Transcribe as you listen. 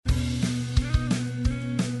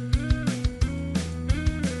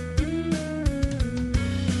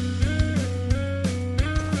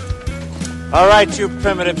All right, you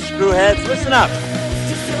primitive screwheads, listen up.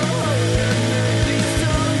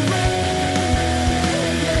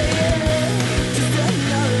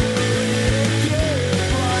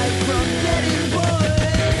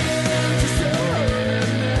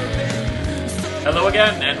 Hello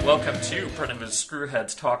again, and welcome to Primitive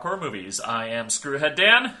Screwheads Talk Horror Movies. I am Screwhead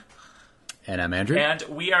Dan. And I'm Andrew. And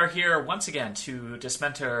we are here once again to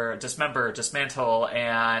dismember, dismantle,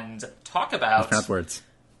 and talk about... Mispronounce words.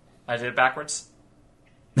 I did it backwards?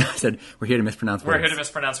 I said, we're here to mispronounce words. We're here to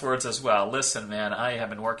mispronounce words as well. Listen, man, I have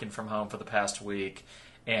been working from home for the past week,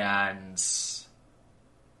 and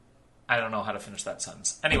I don't know how to finish that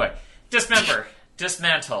sentence. Anyway, dismember,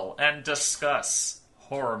 dismantle, and discuss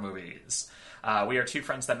horror movies. We are two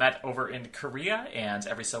friends that met over in Korea, and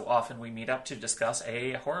every so often we meet up to discuss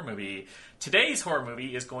a horror movie. Today's horror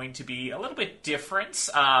movie is going to be a little bit different.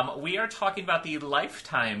 We are talking about the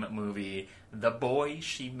Lifetime movie, The Boy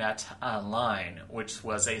She Met Online, which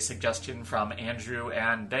was a suggestion from Andrew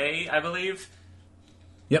and Day, I believe.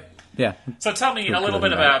 Yep, yeah. So tell me a little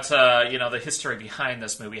bit about the history behind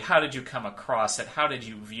this movie. How did you come across it? How did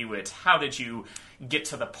you view it? How did you get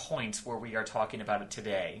to the point where we are talking about it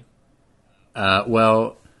today?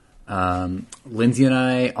 Lindsay and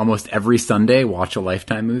I almost every Sunday watch a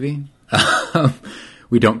Lifetime movie.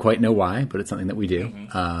 We don't quite know why, but it's something that we do.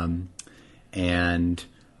 Mm-hmm.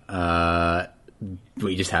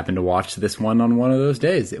 We just happened to watch this one on one of those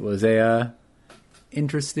days. It was an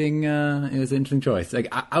interesting choice. Like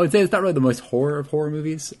I would say it's not really the most horror of horror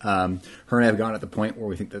movies. Her and I have gone at the point where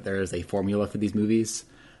we think that there is a formula for these movies.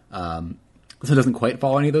 So it doesn't quite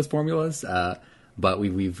follow any of those formulas. But we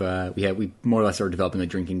more or less are developing a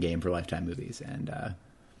drinking game for Lifetime movies, and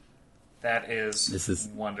this is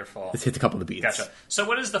wonderful. This hits a couple of the beats. Gotcha. So,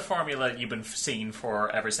 what is the formula you've been seeing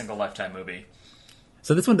for every single Lifetime movie?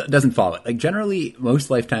 So this one doesn't follow it. Like generally, most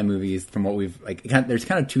Lifetime movies, from what we've there's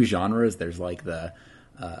kind of two genres. There's like the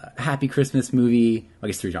Happy Christmas movie. I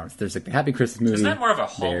guess three genres. There's like the Happy Christmas movie. Is that more of a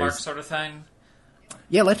Hallmark sort of thing?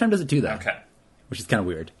 Yeah, Lifetime does it too, though. Okay, which is kind of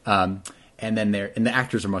weird. And then the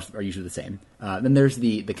actors are usually the same. Then there's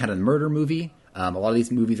the kind of murder movie. A lot of these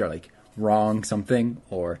movies are like Wrong Something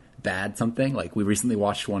or Bad Something. Like we recently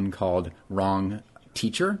watched one called Wrong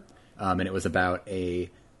Teacher, and it was about a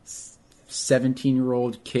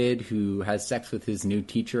 17-year-old kid who has sex with his new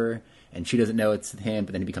teacher, and she doesn't know it's him,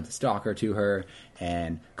 but then he becomes a stalker to her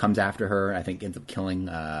and comes after her. I think ends up killing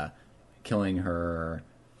her.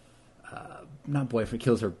 Not boyfriend,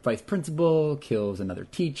 kills her vice principal, kills another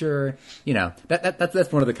teacher. You know,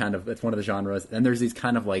 that's one of the genres. And there's these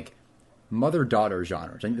kind of like mother-daughter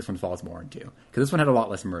genres. I think this one falls more into, because this one had a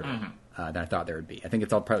lot less murder than I thought there would be. I think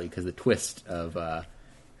it's all partly because the twist of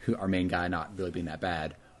who our main guy not really being that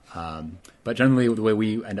bad. But generally, the way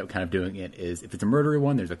we end up kind of doing it is, if it's a murdery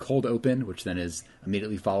one, there's a cold open, which then is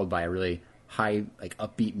immediately followed by a really high, like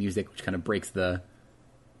upbeat music, which kind of breaks the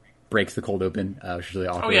cold open, which is really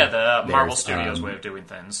awkward. Oh yeah, the Marvel Studios way of doing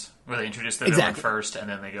things, where they introduce the villain first, and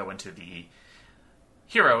then they go into the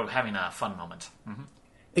hero having a fun moment. Mm-hmm.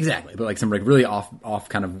 Exactly, but like some like really off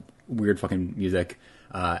kind of weird fucking music.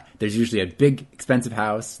 There's usually a big expensive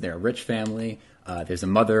house. They're a rich family. There's a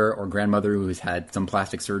mother or grandmother who's had some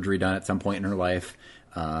plastic surgery done at some point in her life.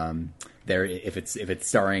 If it's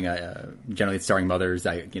starring generally it's starring mothers,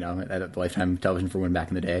 at Lifetime television for one back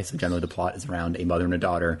in the day. So generally the plot is around a mother and a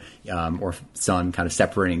daughter, or son kind of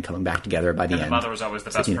separating, coming back together by the end. And the mother was always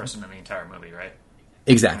the best person in the entire movie, right?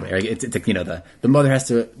 Exactly. Right? It's like, the mother has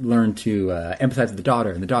to learn to empathize with the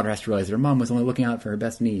daughter, and the daughter has to realize that her mom was only looking out for her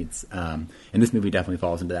best needs. And this movie definitely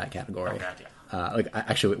falls into that category. Oh, God, yeah.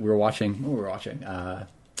 Actually, we watched a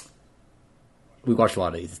lot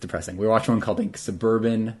of these. It's depressing. We were watching one called like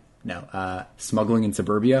Smuggling in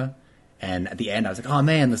Suburbia, and at the end I was like, oh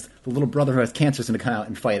man, the little brother who has cancer is going to come out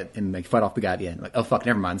and fight off the guy at the end. Like, oh fuck,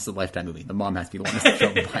 never mind, this is a Lifetime movie. The mom has to be the one to show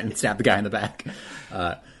up behind and stab the guy in the back.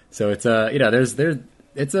 So it's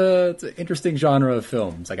it's an interesting genre of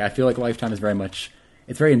films. Like I feel like Lifetime is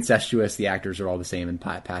it's very incestuous. The actors are all the same and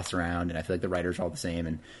passed around, and I feel like the writers are all the same,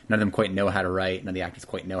 and none of them quite know how to write. None of the actors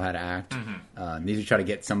quite know how to act. Mm-hmm. They usually try to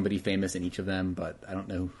get somebody famous in each of them, but I don't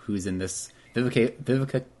know who's in this.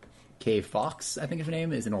 Vivica K. Fox, I think her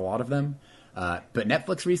name, is in a lot of them. But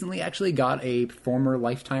Netflix recently actually got a former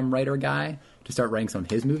Lifetime writer guy to start writing some of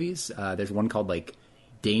his movies. There's one called like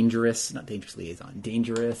Dangerous Liaison. What do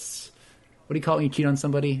you call it when you cheat on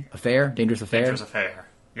somebody? Dangerous Affair? Dangerous Affair.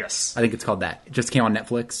 Yes. I think it's called that. It just came on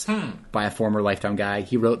Netflix by a former Lifetime guy.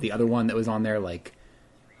 He wrote the other one that was on there, like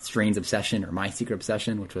Strain's Obsession or My Secret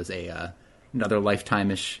Obsession, which was another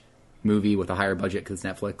Lifetime-ish movie with a higher budget because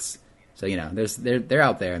it's Netflix. So, they're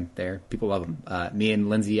out there, and people love them. Me and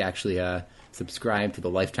Lindsay actually subscribe to the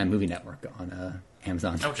Lifetime Movie Network on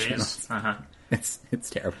Amazon. Oh, jeez. Uh-huh. It's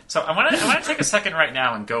terrible. So I want to take a second right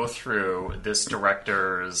now and go through this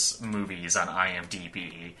director's movies on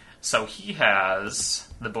IMDb. So he has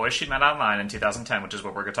The Boy She Met Online in 2010, which is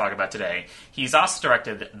what we're going to talk about today. He's also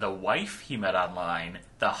directed The Wife He Met Online,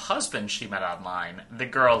 The Husband She Met Online, The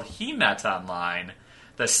Girl He Met Online,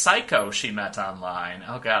 The Psycho She Met Online.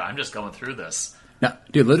 Oh god, I'm just going through this. No,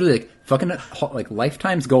 dude, literally,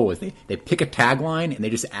 Lifetime's goal is they pick a tagline and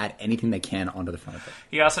they just add anything they can onto the front of it.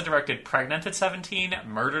 He also directed Pregnant at 17,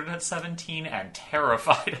 Murdered at 17, and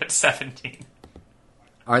Terrified at 17.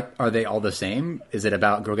 Are they all the same? Is it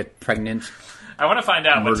about girl get pregnant? I want to find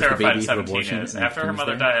out what Murders the Terrified baby at for 17 abortion is. and After her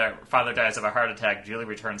things father dies of a heart attack, Julie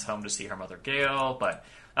returns home to see her mother Gail.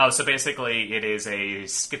 So basically, it is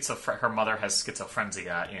her mother has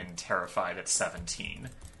schizophrenia in Terrified at 17.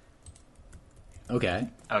 Okay.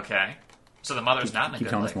 So the mother's not in a keep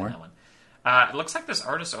good telling light us more. in that one. It looks like this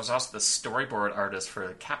artist was also the storyboard artist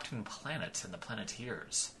for Captain Planet and the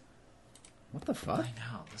Planeteers. What the fuck? I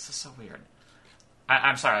know, this is so weird.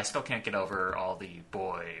 I'm sorry, I still can't get over all the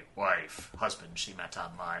boy, wife, husband she met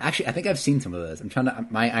online. Actually, I think I've seen some of those. I'm trying to.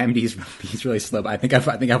 My IMDb is really slow, but I think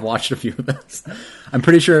I've watched a few of those. I'm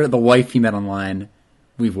pretty sure The Wife He Met Online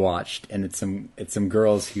we've watched, and it's some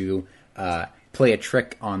girls who play a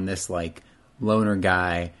trick on this like loner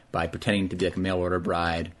guy by pretending to be like a mail order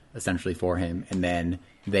bride, essentially for him, and then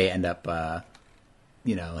they end up,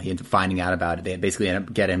 he ends up finding out about it. They basically end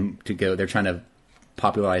up get him to go. They're trying to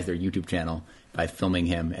popularize their YouTube channel by filming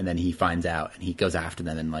him, and then he finds out and he goes after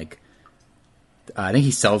them and like I think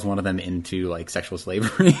he sells one of them into like sexual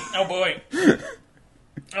slavery. Oh boy!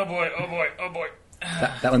 Oh boy!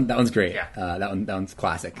 That one's great. Yeah. That one's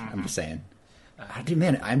classic. Mm-hmm. I'm just saying. Dude,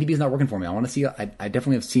 man, IMDb is not working for me. I want to see. I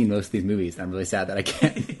definitely have seen most of these movies. And I'm really sad that I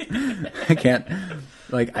can't. I can't.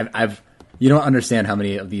 Like I've. You don't understand how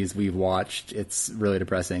many of these we've watched. It's really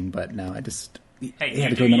depressing. But no, I just. Hey,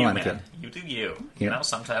 you do you, man. You do you. You know,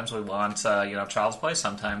 sometimes we want, Child's Play.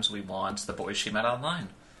 Sometimes we want The Boy She Met Online.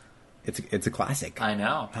 It's a classic. I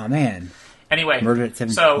know. Oh, man. Anyway, Murdered at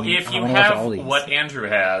 17. So if you have what Andrew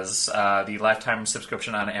has, the lifetime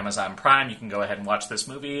subscription on Amazon Prime, you can go ahead and watch this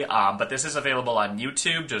movie. But this is available on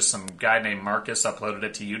YouTube. Just some guy named Marcus uploaded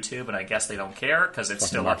it to YouTube, and I guess they don't care because it's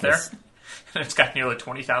still up there. And it's got nearly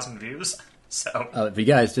 20,000 views. So, but you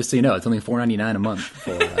guys, just so you know, it's only $4.99 a month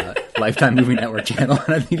for Lifetime Movie Network channel,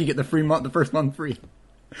 and I think you get the first month free.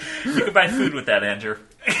 You could buy food with that, Andrew.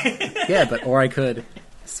 Yeah, or I could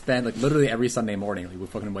spend like literally every Sunday morning, like, we'll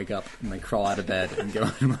fucking wake up and like crawl out of bed and go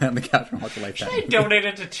and lie on the couch and watch a Lifetime. Should I donate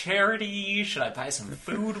it to charity? Should I buy some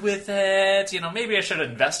food with it? Maybe I should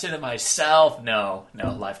invest it in myself. No,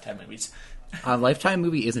 Lifetime movies. Lifetime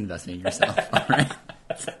movie is investing in yourself. All right.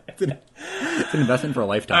 It's an investment for a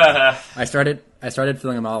lifetime. I started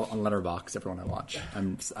filling them all on Letterboxd. Everyone I watch,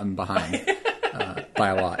 I'm behind by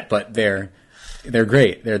a lot, but they're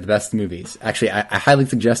great. They're the best movies. Actually, I highly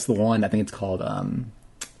suggest the one. I think it's called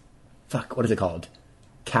what is it called?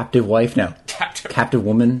 Captive Wife? No, Captive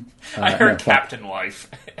Woman. I heard Captain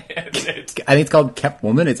Wife. I think it's called Kept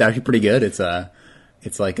Woman. It's actually pretty good.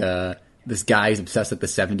 It's like this guy is obsessed with the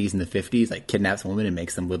 70s and the 50s, like kidnaps a woman and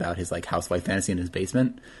makes them live out his like housewife fantasy in his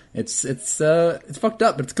basement. It's fucked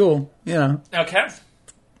up, but it's cool, Okay.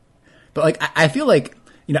 But like, I feel like,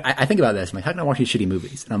 I think about this. I'm like, how can I watch these shitty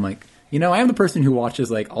movies? And I'm like, I am the person who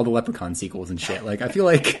watches like all the Leprechaun sequels and shit. Like, I feel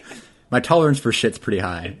like my tolerance for shit's pretty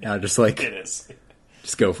high. Just like, it is.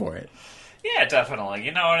 Just go for it. Yeah, definitely.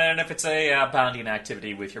 And if it's a bonding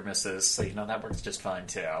activity with your missus, that works just fine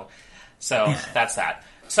too. So that's that.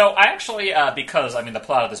 So I actually, because, the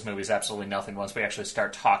plot of this movie is absolutely nothing. Once we actually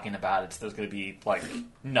start talking about it, there's going to be, like,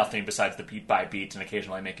 nothing besides the beat by beat and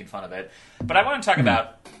occasionally making fun of it. But I want to talk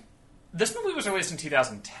about, this movie was released in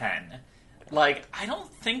 2010. Like, I don't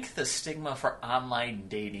think the stigma for online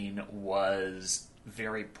dating was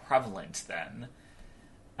very prevalent then.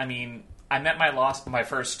 I met my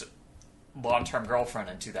first long-term girlfriend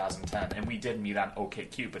in 2010, and we did meet on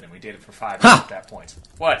OkCupid, and we dated for 5 years at that point.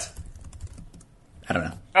 What? I don't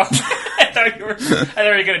know. Oh, I thought you were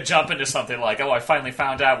going to jump into something like, I finally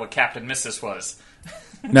found out what Captain Missus was.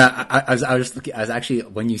 No, I was actually,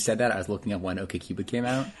 when you said that, I was looking up when OkCupid came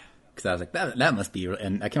out. Because I was like, that must be,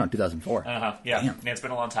 and that came out in 2004. Yeah. Damn. It's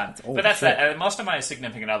been a long time. But that's shit. That. Most of my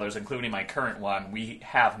significant others, including my current one, we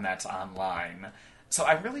have met online. So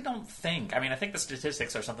I really don't think, I think the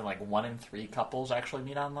statistics are something like 1 in 3 couples actually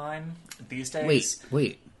meet online these days.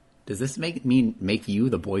 Wait. Does this make you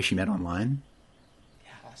the boy she met online?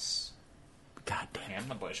 Yes. God damn. I am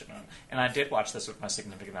the boy she met online. And I did watch this with my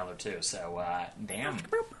significant other too, so damn.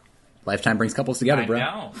 Lifetime brings couples together,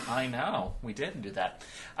 bro. I know. We didn't do that.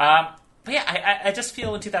 But yeah, I just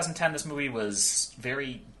feel in 2010 this movie was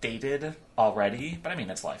very dated already. But I mean,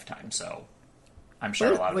 it's Lifetime, so I'm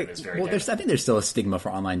sure a lot of it is very dated. I think there's still a stigma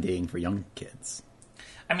for online dating for young kids.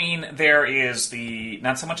 I mean, there is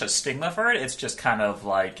not so much a stigma for it, it's just kind of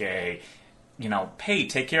like hey,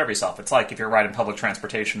 take care of yourself. It's like if you're riding public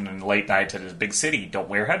transportation in late night at a big city, don't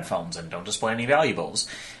wear headphones and don't display any valuables.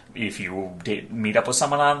 If you meet up with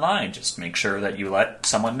someone online, just make sure that you let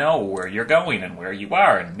someone know where you're going and where you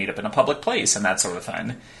are and meet up in a public place and that sort of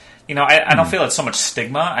thing. I don't feel it's so much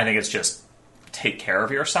stigma. I think it's just take care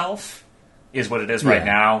of yourself is what it is right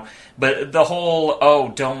now. But the whole,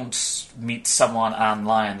 don't meet someone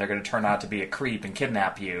online, they're going to turn out to be a creep and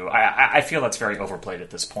kidnap you, I feel that's very overplayed at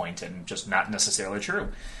this point and just not necessarily true.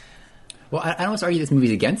 Well, I almost argue this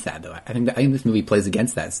movie's against that, though. I think this movie plays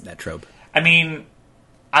against that trope. I mean,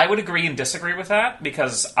 I would agree and disagree with that,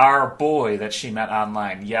 because our boy that she met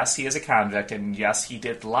online, yes, he is a convict, and yes, he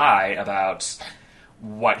did lie about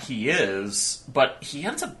what he is, but he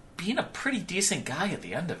ends up being a pretty decent guy at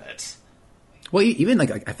the end of it. Well, even, I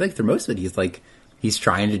feel like through most of it, he's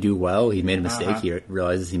trying to do well, he made a mistake, he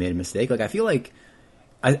realizes he made a mistake. I feel like,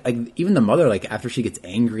 even the mother, after she gets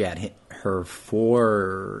angry at her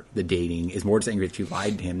for the dating, is more just angry that she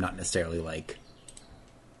lied to him, not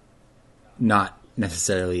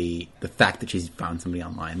necessarily the fact that she's found somebody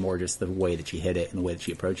online, more just the way that she hid it and the way that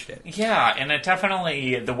she approached it. Yeah, and it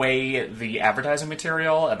definitely, the way the advertising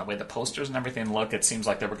material and the way the posters and everything look, it seems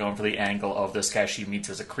like they were going for the angle of this guy she meets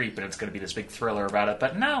as a creep and it's going to be this big thriller about it,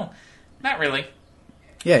 but no, not really.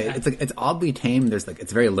 Yeah, it's oddly tame. There's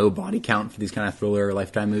it's a very low body count for these kind of thriller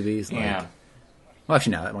Lifetime movies. Yeah. Well,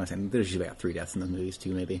 actually, no, I want to say there's usually about 3 deaths in those movies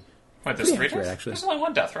too, maybe. Wait, there's 3 deaths? Actually. There's only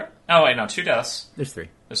 1 death, right? Oh, wait, no, 2 deaths. There's 3.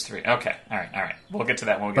 There's 3. Okay, all right. We'll get to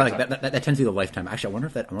that when we get to that. That tends to be the Lifetime. Actually, I wonder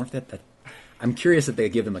if that. I'm curious if they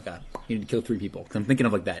give them you need to kill 3 people. Because I'm thinking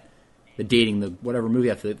of the dating, the whatever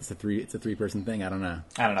movie. I feel it's a 3-person thing. I don't know.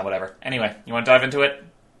 Whatever. Anyway, you want to dive into it?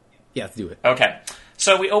 Yeah, let's do it. Okay.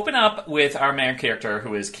 So we open up with our main character,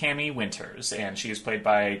 who is Cammy Winters, and she is played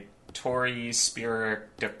by Tori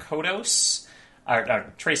Spiridakotos,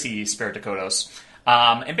 Tracy Spiridakotos.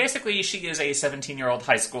 And basically, she is a 17-year-old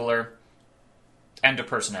high schooler, end of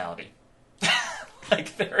personality.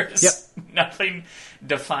 There is nothing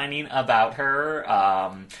defining about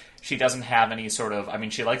her. She doesn't have any sort of...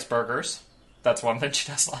 she likes burgers. That's one thing she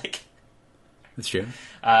does like. That's true.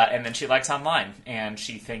 And then she likes online, and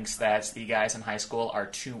she thinks that the guys in high school are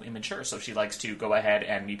too immature, so she likes to go ahead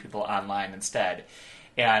and meet people online instead.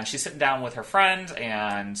 And she's sitting down with her friend,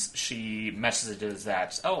 and she messages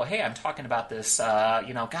that, oh, hey, I'm talking about this, guy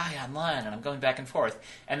online, and I'm going back and forth.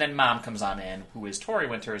 And then Mom comes on in, who is Tori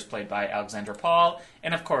Winters, played by Alexandra Paul.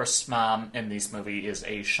 And, of course, Mom in this movie is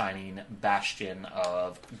a shining bastion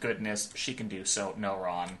of goodness. She can do so no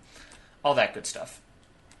wrong. All that good stuff.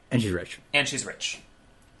 And she's rich.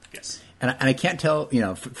 Yes. And I can't tell, for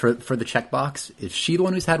the checkbox, is she the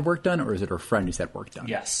one who's had work done, or is it her friend who's had work done?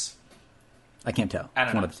 Yes. I can't tell. I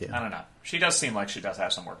don't know. She does seem like she does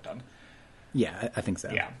have some work done. Yeah, I think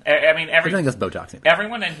so. Yeah. I think that's Botox.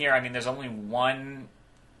 Everyone in here, there's only one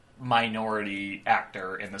minority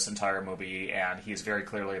actor in this entire movie, and he's very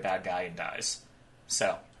clearly a bad guy and dies.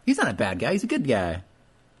 So. He's not a bad guy. He's a good guy.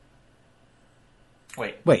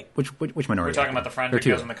 Wait, which minority? We're talking about the friend who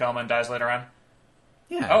goes in the coma and dies later on?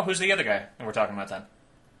 Yeah. Oh, who's the other guy that we're talking about then?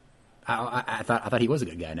 I thought he was a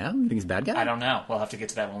good guy. No? You think he's a bad guy? I don't know. We'll have to get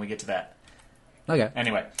to that when we get to that. Okay.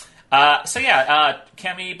 Anyway.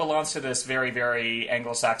 Cammy belongs to this very, very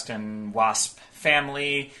Anglo-Saxon WASP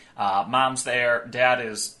family. Mom's there. Dad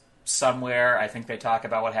is somewhere. I think they talk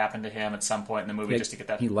about what happened to him at some point in the movie just to get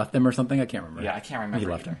that. He left them or something? I can't remember. Yeah, I can't remember. He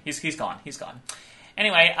left her. He's gone.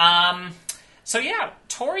 Anyway,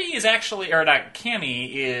 Tori is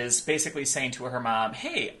Cammy is basically saying to her mom,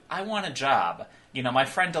 hey, I want a job. My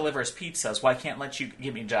friend delivers pizzas. Why can't let you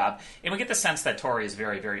give me a job? And we get the sense that Tori is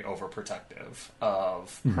very, very overprotective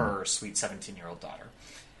of her sweet 17-year-old daughter.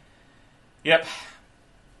 Yep.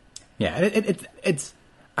 Yeah,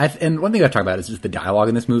 and one thing I talk about is just the dialogue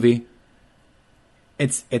in this movie.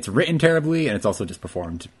 It's written terribly, and it's also just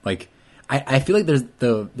performed. I feel like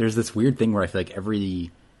there's this weird thing where I feel like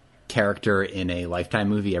every character in a Lifetime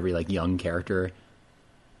movie, every young character,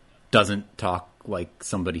 doesn't talk like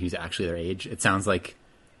somebody who's actually their age. It sounds like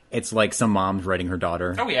it's like some mom's writing her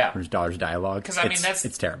daughter. Oh yeah, her daughter's dialogue. Because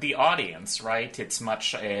it's terrible. The audience, right? It's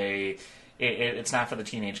it's not for the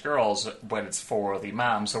teenage girls, but it's for the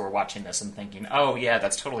moms who are watching this and thinking, oh yeah,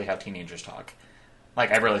 that's totally how teenagers talk.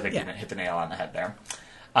 I really think you hit the nail on the head there.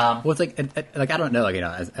 Well, it's I don't know,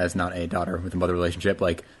 as not a daughter with a mother relationship,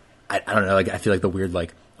 I don't know. Like I feel like the weird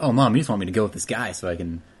like, oh mom, you just want me to go with this guy so I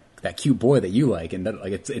can that cute boy that you like, and that,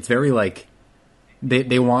 like it's very like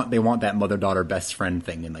they want that mother daughter best friend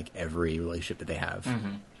thing in like every relationship that they have,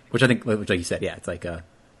 which I think, which like you said, yeah, it's like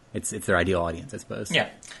it's their ideal audience, I suppose. Yeah,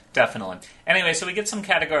 definitely. Anyway, so we get some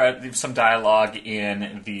dialogue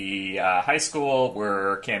in the high school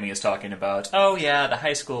where Cammy is talking about, oh yeah, the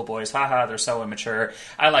high school boys, haha, they're so immature.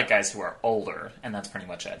 I like guys who are older, and that's pretty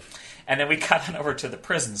much it. And then we cut on over to the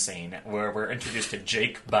prison scene where we're introduced to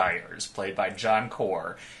Jake Byers, played by John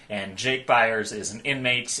Core. And Jake Byers is an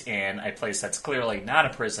inmate in a place that's clearly not a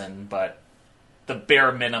prison, but the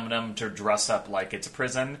bare minimum to dress up like it's a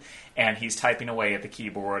prison, and he's typing away at the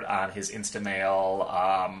keyboard on his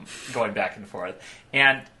Instamail, going back and forth.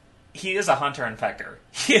 And he is a hunter and pecker.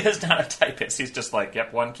 He is not a typist. He's just like,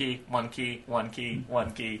 yep, one key, one key, one key,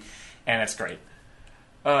 one key, and it's great.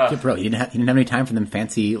 Yeah, bro, he didn't have any time for them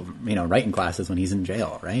fancy, writing classes when he's in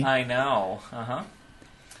jail, right? I know.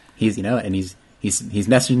 He's, and he's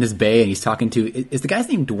messaging his bae, and he's talking to, is the guy's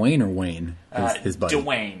name Dwayne or Wayne? His buddy.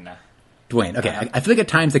 Dwayne. Okay. I feel like at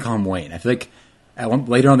times they call him Wayne. I feel like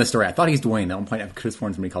later on in the story, I thought he's Dwayne. At one point, Chris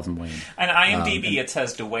Warren, somebody calls him Wayne. On IMDb, it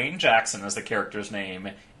says Dwayne Jackson as the character's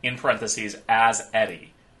name, in parentheses, as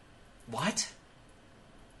Eddie. What?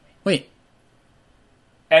 Wait.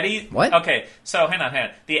 Eddie? What? Okay, so hang on.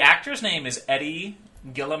 The actor's name is Eddie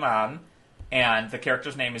Gilliman, and the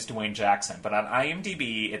character's name is Dwayne Jackson. But on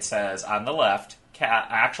IMDb, it says on the left,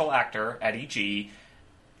 actual actor, Eddie G.,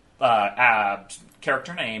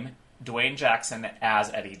 character name, Dwayne Jackson as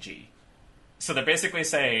Eddie G. So they're basically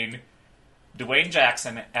saying Dwayne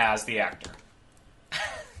Jackson as the actor.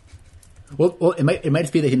 Well, it might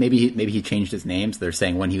just be that maybe he changed his name. So they're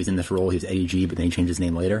saying when he was in this role, he was Eddie G, but then he changed his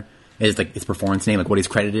name later. It's like his performance name, like what he's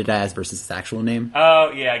credited as versus his actual name.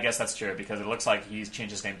 Oh, yeah, I guess that's true, because it looks like he's changed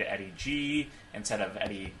his name to Eddie G instead of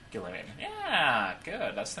Eddie Gilliman. Yeah,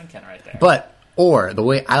 good. That's thinking right there. Or the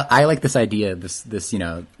way I like this idea, this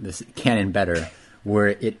canon better, where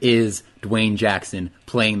it is Dwayne Jackson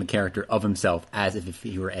playing the character of himself as if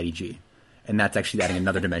he were Eddie G. And that's actually adding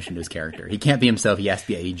another dimension to his character. He can't be himself, he has to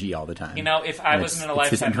be Eddie G all the time. If I was in a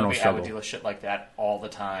Lifetime movie, struggle. I would do a shit like that all the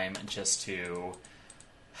time just to,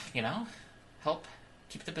 help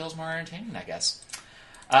keep the bills more entertaining, I guess.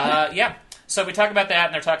 Yeah. So we talk about that,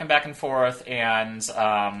 and they're talking back and forth, and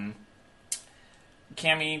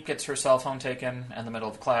Cammy gets her cell phone taken in the middle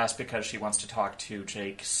of class because she wants to talk to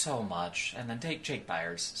Jake so much. And then Jake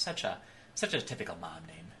Byers, such a typical mom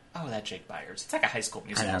name. Oh, that Jake Byers. It's like a High School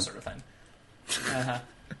Musical sort of thing. Uh-huh.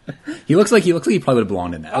 He looks like he probably would have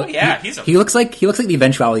belonged in that. Oh yeah, he looks like the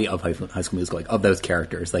eventuality of High School Musical, like of those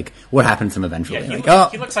characters. Like what happens to him eventually? Yeah,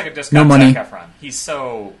 he looks like a discount Zac Efron. He's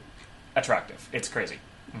so attractive. It's crazy.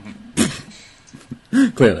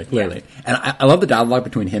 Mm-hmm. Clearly. Yeah. And I love the dialogue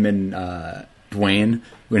between him and Dwayne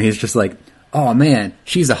when he's just like, "Oh man,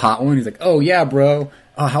 she's a hot one." He's like, "Oh yeah, bro.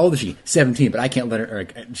 Oh, how old is she? 17, but I can't let her." Or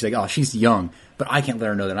she's like, "Oh, she's young, but I can't let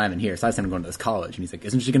her know that I'm in here." So I sent him going to this college, and he's like,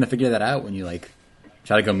 "Isn't she going to figure that out when you like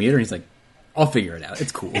try to go meet her?" And he's like, "I'll figure it out.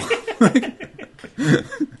 It's cool."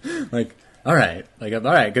 Like, all right,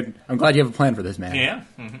 good. I'm glad you have a plan for this, man. Yeah.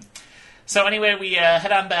 Mm-hmm. So anyway, we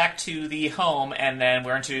head on back to the home, and then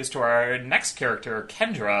we're introduced to our next character,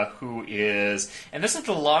 Kendra, who is, and this is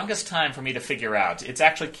the longest time for me to figure out. It's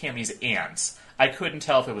actually Cammy's aunt. I couldn't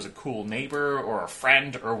tell if it was a cool neighbor or a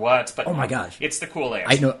friend or what, but oh my gosh, it's the cool aunt.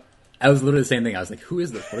 I know. I was literally the same thing. I was like, who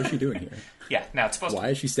is this? What is she doing here? Yeah, now it's supposed to. Why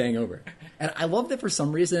is she staying over? And I love that for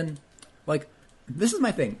some reason, like, this is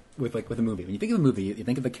my thing with a movie. When you think of a movie, you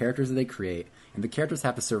think of the characters that they create, and the characters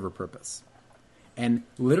have to serve a purpose. And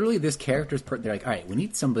literally, this character's they're like, all right, we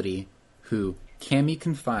need somebody who Cammy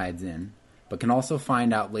confides in, but can also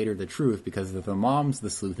find out later the truth, because if the mom's the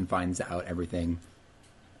sleuth and finds out everything,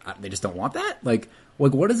 they just don't want that? Like,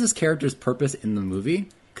 what is this character's purpose in the movie?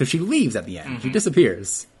 Because she leaves at the end. Mm-hmm. She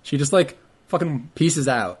disappears. She just, like, fucking pieces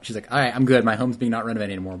out. She's like, all right, I'm good. My home's being not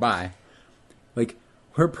renovated anymore. Bye. Like,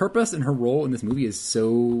 her purpose and her role in this movie is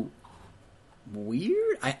so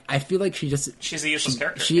weird. I feel like she's a useless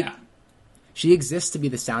character, yeah. She exists to be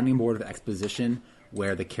the sounding board of exposition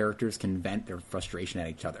where the characters can vent their frustration at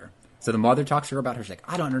each other. So the mother talks to her about her. She's like,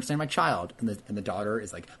 I don't understand my child. And the daughter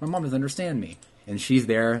is like, my mom doesn't understand me. And she's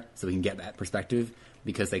there so we can get that perspective,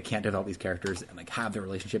 because they can't develop these characters and like have their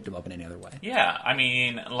relationship develop in any other way. Yeah, I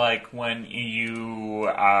mean, like when you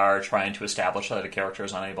are trying to establish that a character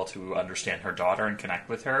is unable to understand her daughter and connect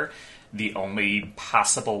with her, the only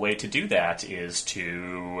possible way to do that is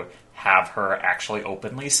to have her actually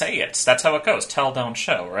openly say it. That's how it goes. Tell, don't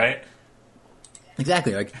show, right?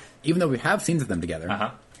 Exactly. Like, even though we have scenes of them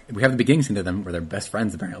together, we have the beginning scene of them where they're best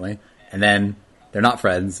friends apparently, and then they're not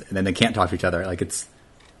friends, and then they can't talk to each other. Like it's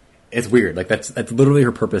weird. Like that's literally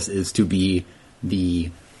her purpose, is to be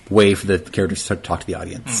the way for the characters to talk to the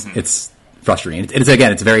audience. Mm-hmm. It's frustrating.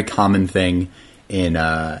 It's a very common thing in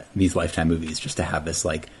these Lifetime movies, just to have this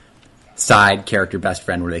like side character best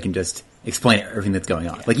friend where they can just explain everything that's going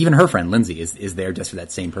on. Like even her friend Lindsay is there just for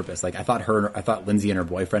that same purpose. Like I thought Lindsay and her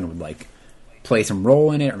boyfriend would like play some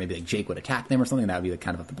role in it, or maybe like Jake would attack them or something. That would be like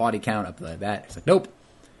kind of up the body count, up like that. It's like nope.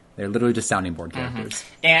 They're literally just sounding board characters.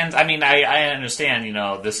 Mm-hmm. And, I mean, I understand,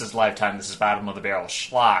 this is Lifetime, this is bottom-of-the-barrel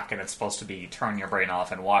schlock, and it's supposed to be turn your brain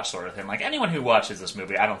off and watch sort of thing. Like, anyone who watches this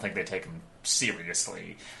movie, I don't think they take them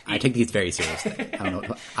seriously. I take these very seriously. I don't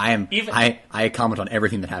know. I comment on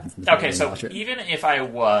everything that happens in this movie. Okay, so even if I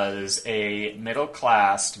was a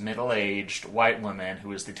middle-class, middle-aged white woman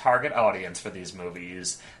who is the target audience for these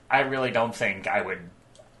movies, I really don't think I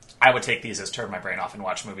would take these as turn my brain off and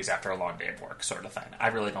watch movies after a long day of work sort of thing. I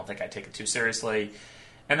really don't think I'd take it too seriously.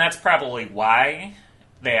 And that's probably why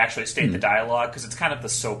they actually state the dialogue, because it's kind of the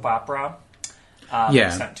soap opera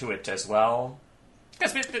sent to it as well.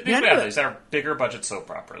 Because these are bigger budget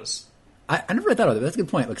soap operas. I never read that either. That's a good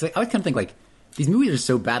point. Because I would kind of think, like, these movies are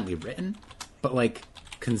so badly written, but, like,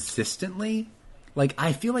 consistently, like,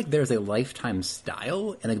 I feel like there's a Lifetime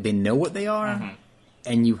style, and, like, they know what they are. Mm-hmm.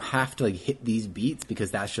 And you have to, like, hit these beats because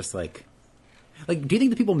that's just, like... Like, do you think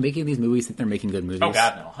the people making these movies think they're making good movies? Oh,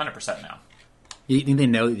 God, no. 100% no. You think they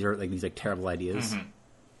know that they're, like, these, like, terrible ideas?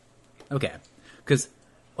 Mm-hmm. Okay. Because,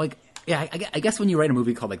 like, yeah, I guess when you write a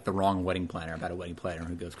movie called, like, The Wrong Wedding Planner, about a wedding planner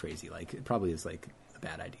who goes crazy, like, it probably is, like, a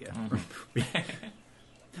bad idea.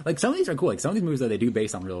 Mm-hmm. Like, some of these are cool. Like, some of these movies that they do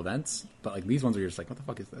based on real events, but, like, these ones are just like, what the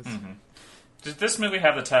fuck is this? Mm-hmm. Did this movie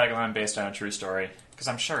have the tagline based on a true story? Because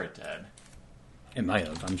I'm sure it did. It might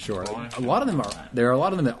have, I'm sure. A lot of them are. There are a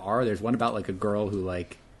lot of them that are. There's one about, like, a girl who,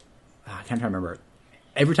 like... I can't remember.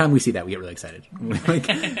 Every time we see that, we get really excited. Like,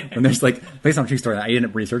 when there's, like, based on a true story, I end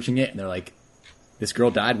up researching it, and they're like, this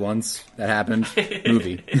girl died once. That happened.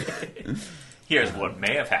 Movie. Here's what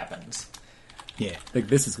may have happened. Yeah. Like,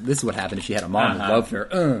 this is what happened if she had a mom who loved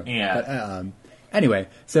her. Yeah. But, anyway,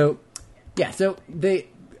 so... Yeah, so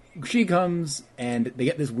she comes, and they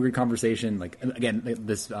get this weird conversation. Like, again,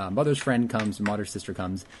 this mother's friend comes, mother's sister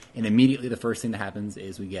comes, and immediately the first thing that happens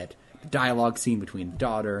is we get the dialogue scene between the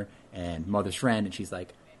daughter and mother's friend, and she's like,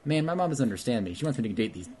 man, my mom doesn't understand me. She wants me to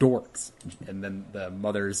date these dorks. And then the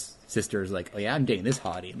mother's sister is like, oh yeah, I'm dating this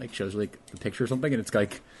hottie, and, like, shows, like, the picture or something, and it's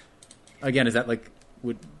like, again, is that, like,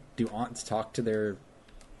 do aunts talk to their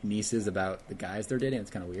nieces about the guys they're dating? It's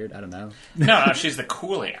kind of weird. I don't know. No, she's the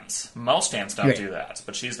cool aunt. Most aunts don't do that,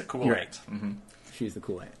 but she's the cool aunt. Right. Mm-hmm. She's the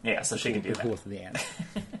cool aunt. Yeah, so she can do that. The coolest of the aunts.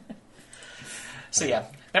 So yeah,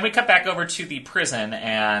 then we cut back over to the prison,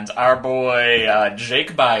 and our boy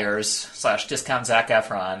Jake Byers / discount Zac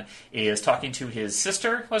Efron is talking to his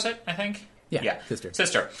sister. Was it? I think. Yeah,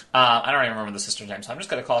 sister. I don't even remember the sister's name, so I'm just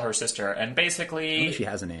going to call her sister. And basically, I don't think she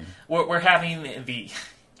has a name. We're having the.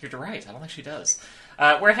 You're right. I don't think she does.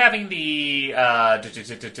 We're having the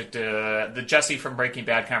Jesse from Breaking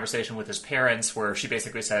Bad conversation with his parents, where she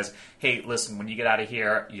basically says, hey, listen, when you get out of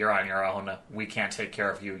here, you're on your own. We can't take care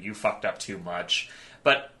of you. You fucked up too much.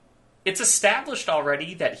 But it's established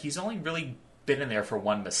already that he's only really been in there for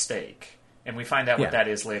one mistake. And we find out what that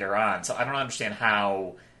is later on. So I don't understand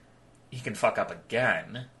how he can fuck up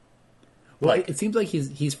again. Well, it seems like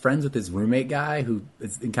he's friends with his roommate guy who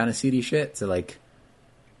is in kind of seedy shit. So, like,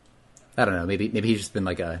 I don't know. Maybe he's just been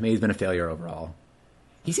maybe he's been a failure overall.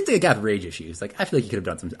 He seems like a guy with rage issues. Like, I feel like he could have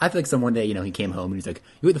done something. I feel like one day, he came home and he's like,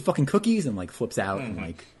 "You ate the fucking cookies," and, like, flips out and,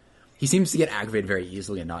 like, he seems to get aggravated very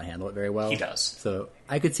easily and not handle it very well. He does. So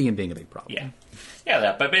I could see him being a big problem.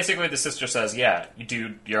 Yeah. But basically, the sister says, "Yeah,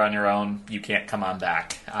 dude, you're on your own. You can't come on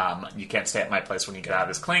back. You can't stay at my place when you get out of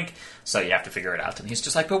this clink. So you have to figure it out." And he's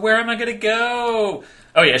just like, "But where am I going to go?"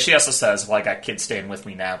 Oh yeah, she also says, "Well, I got kids staying with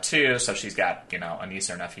me now too." So she's got a niece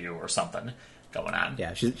or nephew or something going on.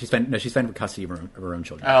 Yeah, she's spent custody of her own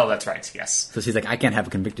children. Oh, that's right. Yes. So she's like, I can't have a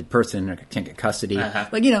convicted person. I can't get custody.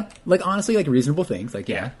 Like honestly, like reasonable things. Like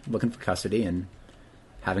looking for custody and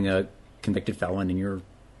having a convicted felon in your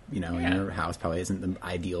in your house probably isn't the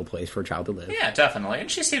ideal place for a child to live. Yeah, definitely.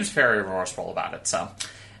 And she seems very remorseful about it. So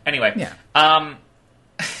anyway, I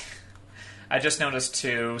just noticed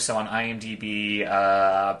too. So on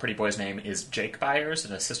IMDb, pretty boy's name is Jake Byers,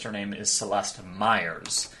 and his sister name is Celeste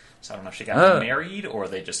Myers. So I don't know if she got married or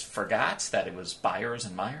they just forgot that it was Byers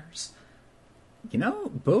and Myers.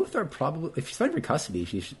 Both are probably. If she's fighting for custody,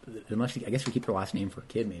 I guess we keep her last name for a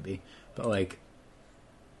kid, maybe. But like,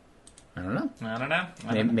 I don't know.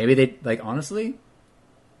 Maybe they honestly,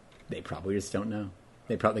 they probably just don't know.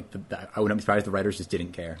 They probably. I wouldn't be surprised if the writers just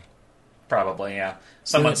didn't care. Probably, yeah.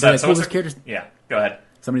 Someone They're said, like, so well, what's this character's- yeah, go ahead.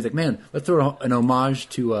 Somebody's like, man, let's throw an homage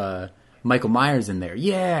to Michael Myers in there.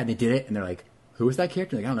 Yeah, and they did it, and they're like, who was that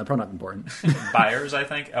character? Like, I don't know, probably not important. Byers, I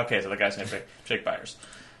think. Okay, so the guy's name is Jake Byers.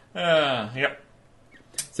 Yep.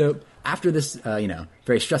 So after this,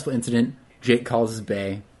 very stressful incident, Jake calls his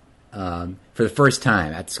bae for the first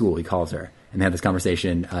time at school. He calls her, and they have this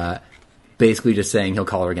conversation, basically just saying he'll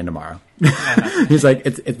call her again tomorrow. He's like,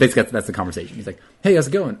 it's basically that's the conversation. He's like, hey, how's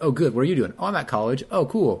it going? Oh, good. What are you doing? Oh, I'm at college. Oh,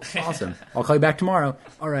 cool. Awesome. I'll call you back tomorrow.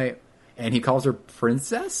 All right. And he calls her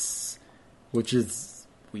princess, which is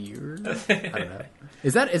weird. I don't know.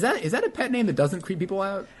 Is that a pet name that doesn't creep people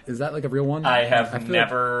out? Is that like a real one? I have feel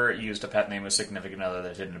never used a pet name with significant other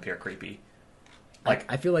that didn't appear creepy.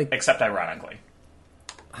 I feel like, except ironically.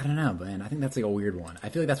 I don't know, man. I think that's like a weird one. I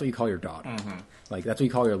feel like that's what you call your daughter. Like that's what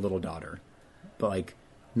you call your little daughter. But like,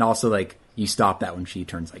 and also like you stop that when she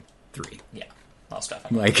turns like 3. Yeah, most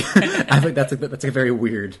definitely. Like I think that's a very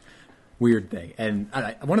weird thing. And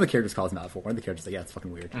one of the characters calls him out for it. One of the characters like, yeah, it's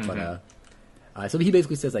fucking weird. But so he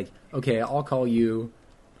basically says like, okay, I'll call you.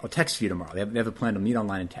 I'll text you tomorrow. They have a plan to meet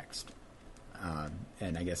online and text.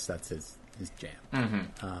 And I guess that's his jam.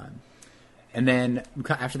 And then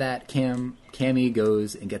after that, Cammy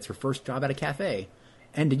goes and gets her first job at a cafe.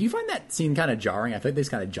 And did you find that scene kind of jarring? I feel like they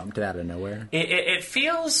just kind of jumped to that out of nowhere. It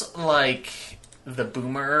feels like the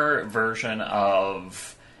boomer version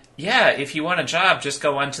of, yeah, if you want a job, just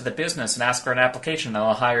go onto the business and ask for an application.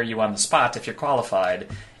 They'll hire you on the spot if you're qualified.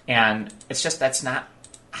 And it's just, that's not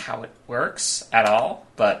how it works at all.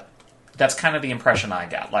 But that's kind of the impression I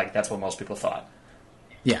got. Like, that's what most people thought.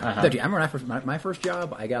 Yeah. I remember my first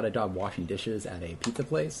job, I got a job washing dishes at a pizza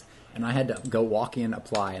place. And I had to go walk in,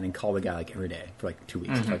 apply, and then call the guy like every day for like 2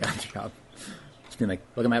 weeks until I got the job. Just being like,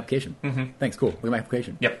 look at my application. Thanks, cool. Look at my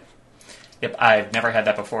application. Yep, I've never had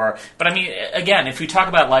that before. But I mean, again, if we talk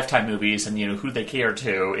about Lifetime movies and who they cater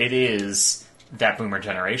to, it is that boomer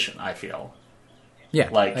generation, I feel. Yeah,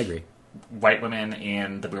 like, I agree. White women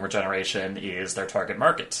in the boomer generation is their target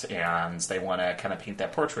market, and they want to kind of paint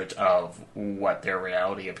that portrait of what their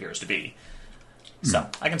reality appears to be. So,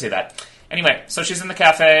 I can see that. Anyway, so she's in the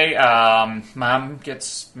cafe. Mom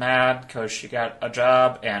gets mad because she got a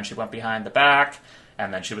job and she went behind the back.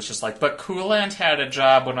 And then she was just like, but Coolant had a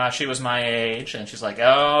job when she was my age. And she's like,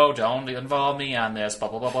 oh, don't involve me on this, blah,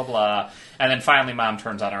 blah, blah, blah, blah. And then finally Mom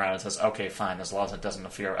turns on around and says, okay, fine, as long as it doesn't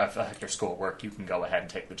affect your schoolwork, you can go ahead and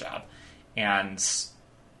take the job. And it's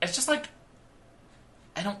just like,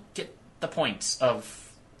 I don't get the point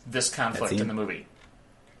of this conflict in the movie.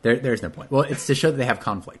 There's no point. Well, it's to show that they have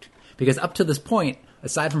conflict. Because up to this point,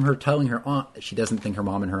 aside from her telling her aunt that she doesn't think her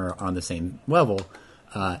mom and her are on the same level,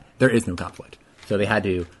 there is no conflict. So they had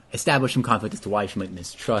to establish some conflict as to why she might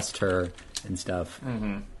mistrust her and stuff.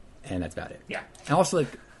 And that's about it. Yeah. And also, like,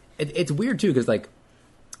 it's weird, too, because, like,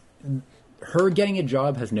 her getting a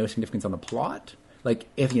job has no significance on the plot. Like,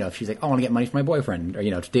 if she's like, oh, I want to get money for my boyfriend, or,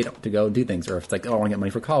 to date, to go do things, or if it's like, oh, I want to get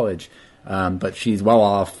money for college, but she's well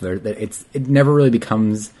off, it never really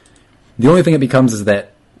becomes... The only thing it becomes is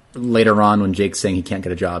that later on, when Jake's saying he can't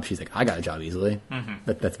get a job, she's like, I got a job easily.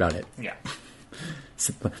 That's about it. Yeah.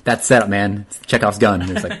 So, that's set up, man. It's Chekhov's gun.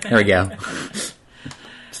 It's like, there we go.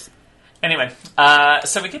 Anyway,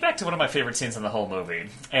 so we get back to one of my favorite scenes in the whole movie.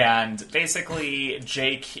 And basically,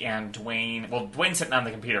 Jake and Dwayne... Well, Dwayne's sitting on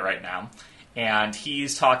the computer right now. And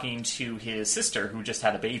he's talking to his sister, who just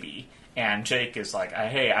had a baby. And Jake is like,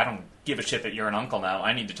 hey, I don't give a shit that you're an uncle now.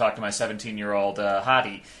 I need to talk to my 17-year-old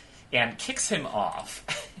hottie. And kicks him off.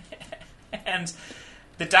 And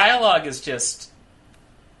the dialogue is just...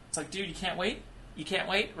 It's like, dude, you can't wait? You can't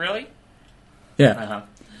wait? Really? Yeah.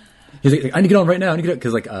 He's like, I need to get on right now. I need to get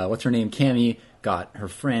because like, what's her name? Cammy got her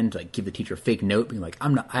friend to like give the teacher a fake note, being like,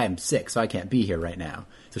 I am sick, so I can't be here right now.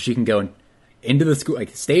 So she can go into the school, like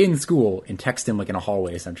stay in school and text him like in a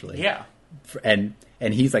hallway, essentially. Yeah. And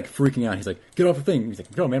he's like freaking out. He's like, get off the thing. He's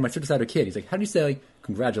like, no, man, my sister's had a kid. He's like, how do you say like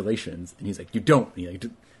congratulations? And he's like, you don't.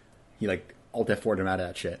 And he like alt F4'd him out of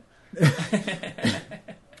that shit.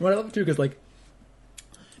 What I love too, because like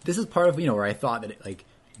this is part of where I thought that like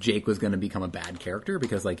Jake was going to become a bad character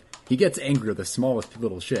because like he gets angry with the smallest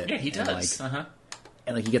little shit. Yeah, he does.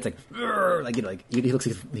 And like he gets like he looks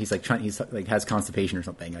like he's like has constipation or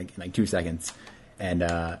something like in like 2 seconds, and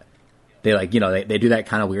they like they do that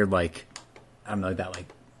kind of weird like I don't know that like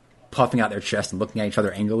puffing out their chest and looking at each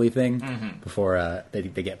other angrily thing before they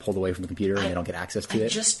get pulled away from the computer and they don't get access to it. I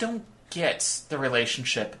just don't get the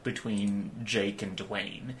relationship between Jake and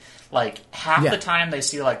Dwayne. Like, half the time they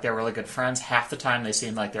seem like they're really good friends, half the time they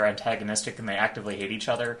seem like they're antagonistic and they actively hate each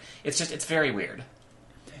other. It's very weird.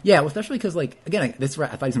 Yeah, well, especially because, like, again, I thought he was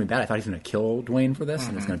going to be bad. I thought he was going to kill Dwayne for this,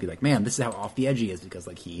 and it's going to be like, man, this is how off the edge he is because,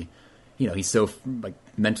 like, he's so, like,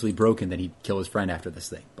 mentally broken that he'd kill his friend after this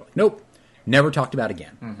thing. But, like, nope, never talked about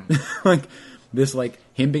again. Like, this, like,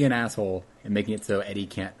 him being an asshole and making it so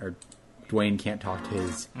Dwayne can't talk to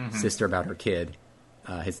his sister about her kid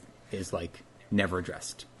is, like, never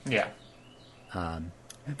addressed. Yeah. But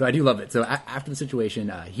I do love it. So after the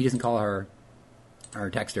situation, he doesn't call her or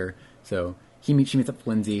text her, so... She meets up with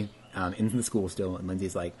Lindsay in the school still, and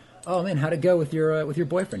Lindsay's like, "Oh man, how'd it go with your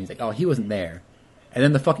boyfriend?" He's like, "Oh, he wasn't there." And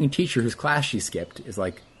then the fucking teacher whose class she skipped is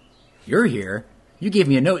like, "You're here. You gave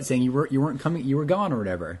me a note saying you weren't coming, you were gone or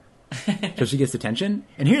whatever." So she gets detention.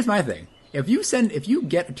 And here's my thing: if you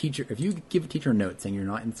give a teacher a note saying you're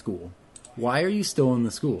not in school, why are you still in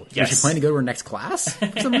the school? Yes. Was she planning to go to her next class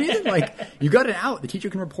for some reason? Like, you got it out. The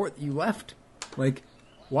teacher can report that you left. Like,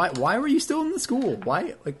 why were you still in the school?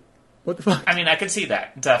 Why, like? What the fuck? I mean, I could see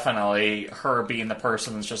that. Definitely her being the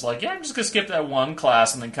person that's just like, yeah, I'm just going to skip that one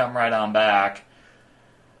class and then come right on back.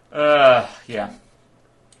 Yeah.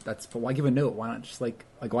 But why give a note? Why not just, like,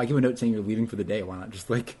 why give a note saying you're leaving for the day? Why not just,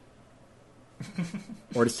 like...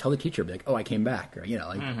 or just tell the teacher, be like, oh, I came back. Or,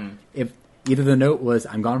 like, if either the note was,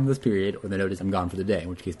 I'm gone for this period, or the note is, I'm gone for the day, in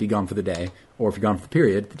which case, be gone for the day. Or if you're gone for the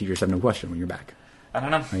period, the teacher's have no question when you're back. I don't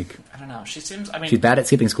know. Like, I don't know. She seems, I mean... She's bad at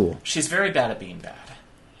skipping school. She's very bad at being bad.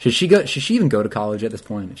 Should she even go to college at this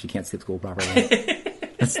point if she can't skip school properly?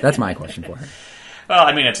 That's my question for her. Well,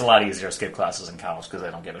 I mean, it's a lot easier to skip classes in college because they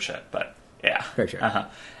don't give a shit, but yeah. Very sure.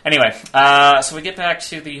 Anyway, so we get back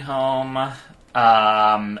to the home,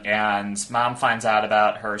 and Mom finds out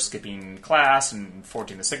about her skipping class and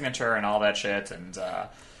forging the signature and all that shit, and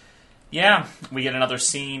yeah, we get another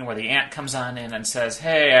scene where the aunt comes on in and says,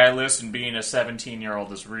 hey, I listen, being a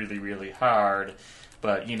 17-year-old is really, really hard.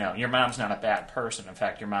 But, your mom's not a bad person. In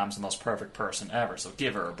fact, your mom's the most perfect person ever. So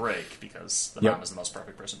give her a break because the mom is the most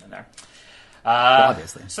perfect person in there. Well,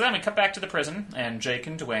 obviously. So then we cut back to the prison, and Jake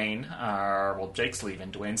and Dwayne are... Well, Jake's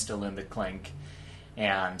leaving. Dwayne's still in the clink.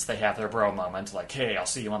 And they have their bro moment, like, hey, I'll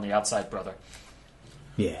see you on the outside, brother.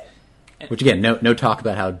 Yeah. Which, again, no talk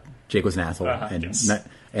about how Jake was an asshole.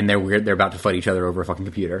 And they're weird. They're about to fight each other over a fucking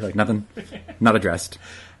computer. Like, nothing. Not addressed.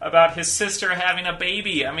 About his sister having a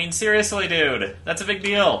baby. I mean, seriously, dude. That's a big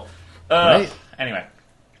deal. Right? Anyway.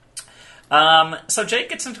 So Jake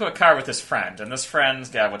gets into a car with his friend, and this friend's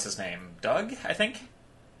guy, what's his name? Doug, I think?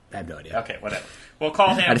 I have no idea. Okay, whatever. We'll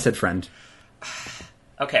call him... I just said friend.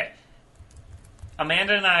 Okay.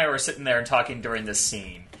 Amanda and I were sitting there and talking during this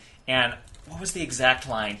scene, and what was the exact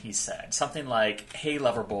line he said? Something like, hey,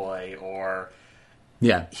 lover boy, or...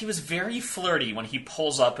 Yeah. He was very flirty when he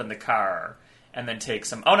pulls up in the car and then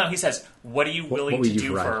takes him. Oh, no, he says, what are you willing to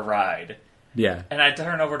do for a ride? Yeah. And I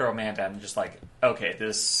turn over to Amanda and I'm just like, okay,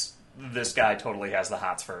 this guy totally has the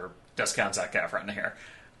hots for discount Zac Efron here.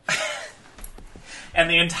 And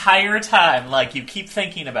the entire time, like, you keep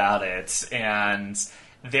thinking about it, and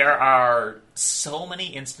there are so many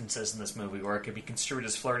instances in this movie where it could be construed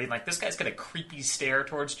as flirty. Like, this guy's got a creepy stare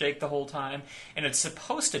towards Jake the whole time, and it's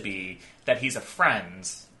supposed to be that he's a friend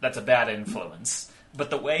that's a bad influence. But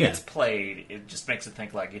the way it's played, it just makes it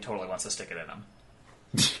think like he totally wants to stick it in him.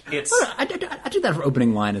 It's I took that for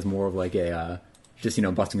opening line as more of like a just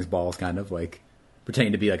busting his balls, kind of like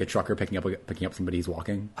pretending to be like a trucker picking up somebody who's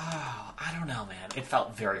walking. Oh, I don't know, man. It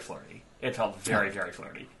felt very flirty. It felt very, very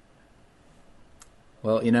flirty.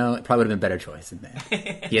 Well, it probably would have been a better choice than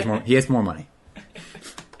that. He has more money.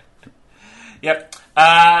 Yep.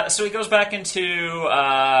 So he goes back into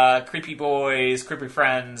Creepy Boy's Creepy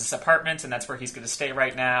Friend's apartment, and that's where he's going to stay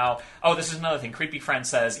right now. Oh, this is another thing. Creepy Friend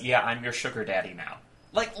says, yeah, I'm your sugar daddy now.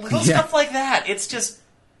 Like, little stuff like that. It's just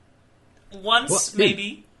once,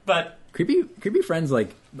 maybe, but... Creepy Friend's,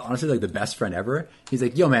 like, honestly, like, the best friend ever. He's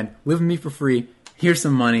like, yo, man, live with me for free. Here's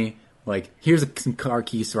some money. Like, here's some car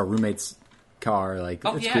keys to our roommate's car. Like,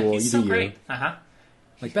 it's cool. He's so great. Uh-huh.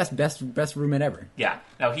 Like, best roommate ever. Yeah.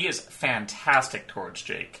 No, he is fantastic towards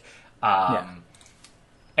Jake. And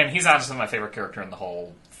he's honestly my favorite character in the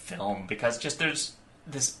whole film because just there's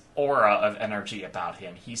this aura of energy about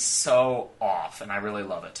him. He's so off, and I really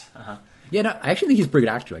love it. Uh-huh. Yeah, no, I actually think he's a pretty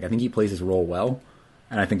good actor. Like, I think he plays his role well.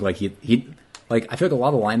 And I think, like, he like, I feel like a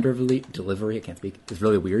lot of line delivery, I can't speak, is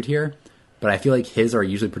really weird here. But I feel like his are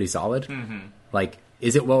usually pretty solid. Mm-hmm. Like,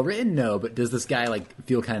 is it well written? No. But does this guy, like,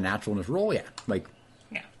 feel kind of natural in his role? Yeah. Like...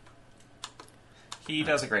 Yeah. He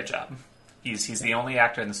does a great job. He's the only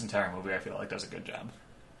actor in this entire movie I feel like does a good job.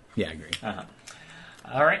 Yeah, I agree. Uh-huh.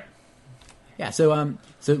 All right. Yeah, so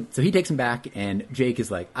he takes him back, and Jake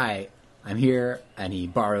is like, I'm here, and he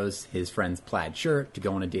borrows his friend's plaid shirt to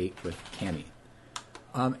go on a date with Cammy.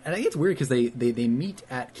 And I think it's weird because they meet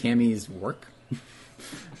at Cammy's work.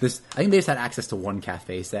 I think they just had access to one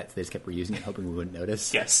cafe set, so they just kept reusing it, hoping we wouldn't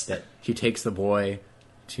notice. Yes. That she takes the boy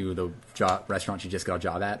to the restaurant she just got a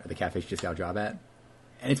job at, or the cafe she just got a job at.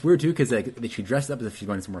 And it's weird, too, because like, she dressed up as if she's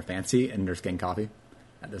going somewhere fancy, and they're just getting coffee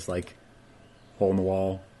at this, like,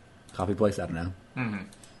 hole-in-the-wall coffee place. I don't know.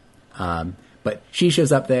 Mm-hmm. But she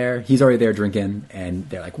shows up there. He's already there drinking, and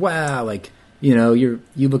they're like, wow, like, you know, you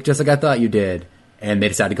look just like I thought you did. And they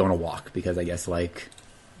decide to go on a walk, because I guess, like...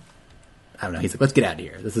 I don't know. He's like, let's get out of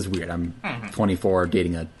here. This is weird. I'm 24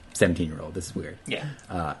 dating a 17-year-old. This is weird. Yeah.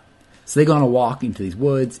 So they go on a walk into these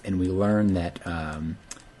woods, and we learn that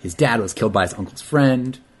his dad was killed by his uncle's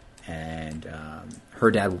friend, and her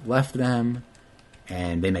dad left them,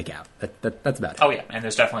 and they make out. That's about it. Oh, yeah. And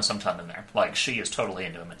there's definitely some tongue in there. Like, she is totally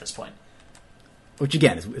into him at this point. Which,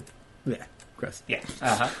 again, is... Yeah, gross. Yeah.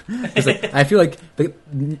 Uh-huh. It's like, I feel like...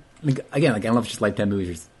 again, like, I don't know if it's just Lifetime movies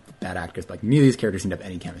or just bad actors, but like, neither of these characters seem to have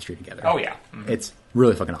any chemistry together. Oh, yeah. Mm-hmm. It's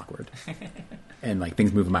really fucking awkward. And, like,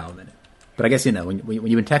 things move a mile a minute. But I guess, you know, when you've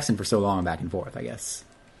been texting for so long back and forth, I guess,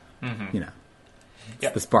 you know,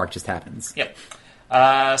 the spark just happens. Yep.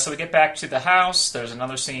 So we get back to the house. There's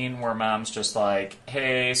another scene where Mom's just like,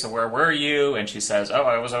 hey, so where were you? And she says, oh,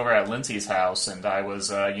 I was over at Lindsay's house, and I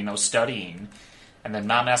was, studying. And then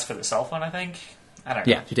Mom asks for the cell phone, I think? I don't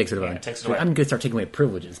know. Yeah, she takes it away. Takes it away. I'm going to start taking away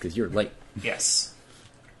privileges because you're late. Yes.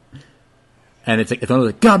 And it's like,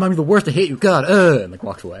 like, God, Mom, you're the worst. I hate you. God, and like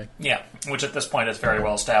walks away. Yeah, which at this point is very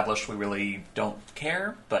well established. We really don't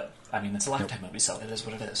care, but I mean, it's a Lifetime movie, so it is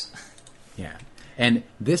what it is. Yeah, and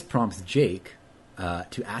this prompts Jake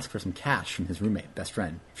to ask for some cash from his roommate, best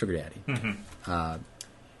friend, Sugar Daddy.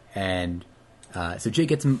 Mm-hmm. So Jake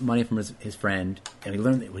gets some money from his friend, and we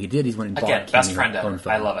learn that what he did. He's went and bought Again, best friend ever.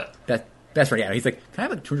 I love it. Best friend, yeah. He's like, can I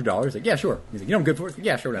have like $200? Like, yeah, sure. He's like, you know I'm good for it?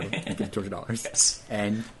 Yeah, sure, whatever. And gives $200. Yes.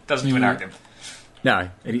 And doesn't even argue. No,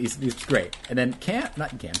 and he's great. And then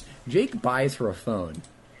Jake buys her a phone.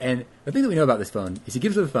 And the thing that we know about this phone is he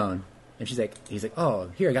gives her the phone, and he's like,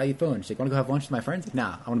 oh, here, I got you a phone. She's like, want to go have lunch with my friends? Like,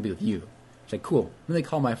 nah, I want to be with you. She's like, cool. Then they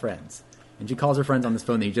call my friends. And she calls her friends on this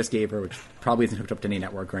phone that he just gave her, which probably isn't hooked up to any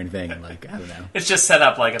network or anything. And like, I don't know. It's just set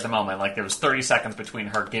up like at the moment. Like there was 30 seconds between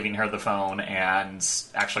her giving her the phone and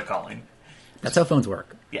actually calling. That's how phones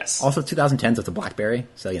work. Yes. Also, 2010, so it's a BlackBerry.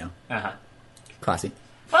 So, you know, classy.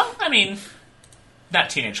 Well, I mean,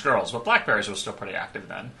 not teenage girls, but BlackBerries were still pretty active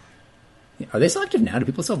then. Are they still active now? Do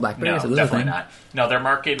people sell BlackBerries? No, definitely not. No, their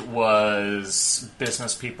market was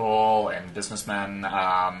business people and businessmen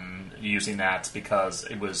using that because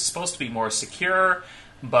it was supposed to be more secure,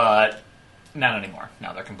 but not anymore.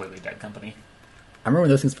 No, they're a completely dead company. I remember when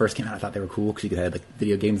those things first came out, I thought they were cool because you could have like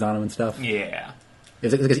video games on them and stuff. Yeah.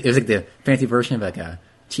 It was like the fancy version of like a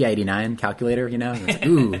TI-89 calculator, you know? It was like,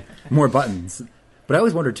 ooh, more buttons. But I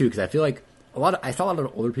always wondered too, because I feel like I saw a lot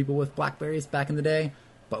of older people with BlackBerries back in the day,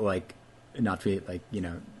 but like, not to be like, you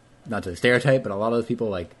know, not to stereotype, but a lot of those people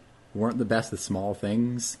like weren't the best with small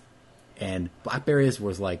things. And BlackBerries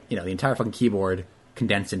was like, you know, the entire fucking keyboard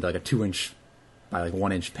condensed into like a 2-inch by like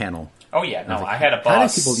 1-inch panel. Oh yeah, no, like, I had a boss. How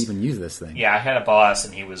do people even use this thing? Yeah, I had a boss,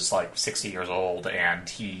 and he was like 60 years old, and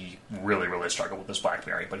he really, really struggled with this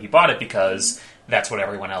BlackBerry. But he bought it because that's what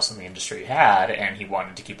everyone else in the industry had, and he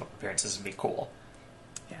wanted to keep up appearances and be cool.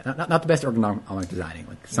 Yeah, not the best ergonomic designing.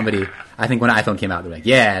 Like somebody, I think when iPhone came out, they're like,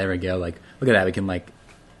 yeah, there we go. Like, look at that. We can like,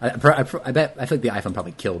 I bet I feel like the iPhone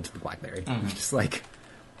probably killed the BlackBerry. Mm-hmm. Just like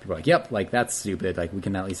people are like, yep, like that's stupid. Like we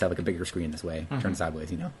can at least have like a bigger screen this way, turn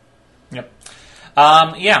sideways, you know. Yep.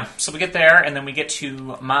 Yeah, so we get there, and then we get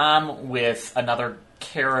to Mom with another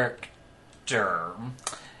character.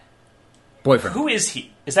 Boyfriend. Who is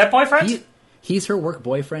he? Is that boyfriend? He's her work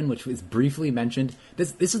boyfriend, which was briefly mentioned.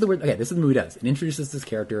 This is the word. Okay, this is what the movie does. It introduces this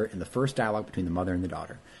character in the first dialogue between the mother and the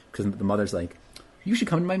daughter. Because the mother's like, you should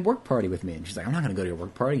come to my work party with me. And she's like, I'm not going to go to your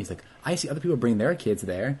work party. He's like, I see other people bring their kids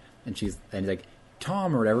there. And he's like,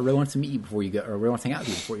 Tom or whatever really wants to meet you before you go, or really wants to hang out with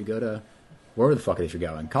you before you go to wherever the fuck it is you're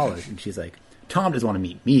going, college. And she's like, Tom doesn't want to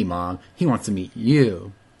meet me, Mom. He wants to meet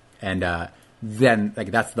you. And then,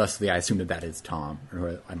 like, that's thusly, I assume that is Tom, or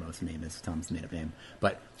I don't know what his name is. Tom's made-up name.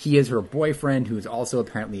 But he is her boyfriend, who is also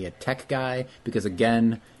apparently a tech guy, because,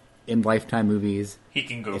 again, in Lifetime movies, he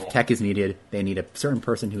can Google. If tech is needed, they need a certain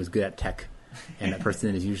person who is good at tech, and that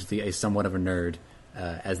person is usually a somewhat of a nerd,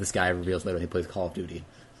 as this guy reveals later when he plays Call of Duty.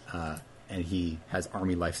 And he has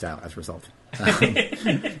army lifestyle as a result.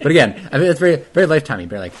 But again, I mean, it's very, very Lifetimey.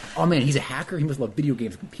 Very like, oh man, he's a hacker. He must love video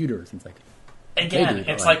games and computers. And it's like, again, maybe,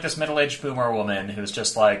 it's like this middle-aged boomer woman who's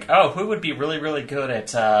just like, oh, who would be really, really good at,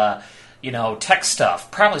 tech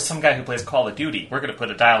stuff? Probably some guy who plays Call of Duty. We're going to put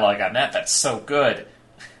a dialogue on that. That's so good.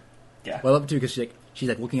 Yeah. Well, I love it too because she's like, she's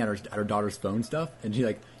like looking at her daughter's phone stuff, and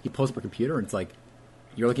he pulls up her computer, and it's like,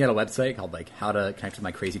 you're looking at a website called like How to Connect with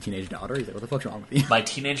My Crazy Teenage Daughter. He's like, what the fuck's wrong with you? My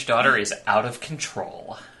teenage daughter is out of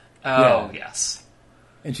control. Oh, yes.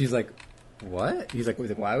 And she's like, what? He's like,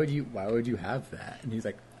 why would you have that? And he's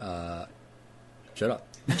like, shut up.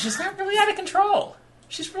 And she's not really out of control.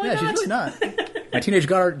 She's really not. My teenage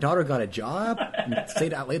daughter got a job and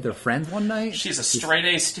stayed out late with their friends one night. She's a straight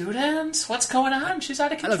A student. What's going on? She's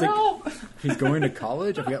out of control. She's going to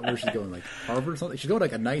college. I forget where she's going, like Harvard or something. She's going to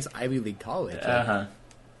like a nice Ivy League college. Like,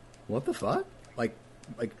 what the fuck? Like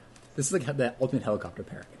this is like the ultimate helicopter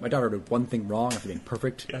parent. My daughter did one thing wrong after being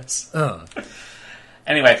perfect. Yes.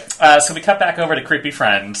 Anyway, so we cut back over to Creepy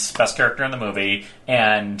Friend, best character in the movie,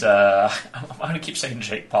 and I'm going to keep saying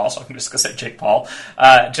Jake Paul, so I'm just going to say Jake Paul.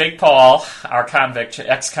 Jake Paul, our convict,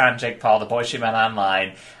 ex-con Jake Paul, the boy she met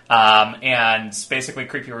online, and basically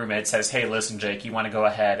Creepy Roommate says, hey, listen, Jake, you want to go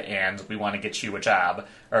ahead and we want to get you a job,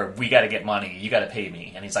 or we got to get money, you got to pay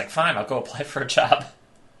me. And he's like, fine, I'll go apply for a job.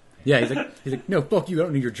 Yeah, he's like, no, fuck you, I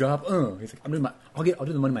don't need your job. He's like, I'll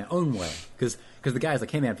do the money my own way, because the guy's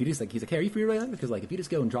like, hey man, if you just like, he's like, hey, are you free right now? Because like, if you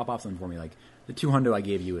just go and drop off something for me, like the $200 I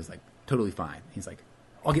gave you is like totally fine. He's like,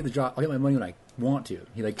 I'll get the job, I'll get my money when I want to.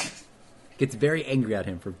 He like gets very angry at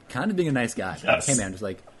him for kind of being a nice guy. Yes. Like, hey man, just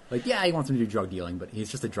like yeah, he wants him to do drug dealing, but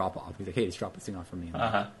he's just a drop off. He's like, hey, just drop this thing off for me.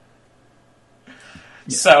 Yeah.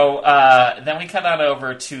 So then we cut on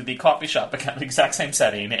over to the coffee shop, again, the exact same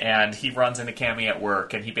setting, and he runs into Cammy at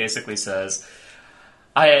work, and he basically says,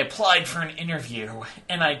 I applied for an interview,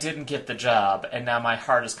 and I didn't get the job, and now my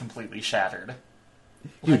heart is completely shattered.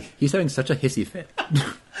 Dude, he's having such a hissy fit.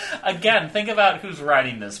 Again, think about who's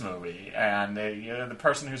writing this movie, and the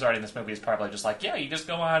person who's writing this movie is probably just like, yeah, you just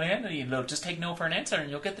go on in, and just take no for an answer, and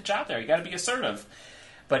you'll get the job there. You got to be assertive.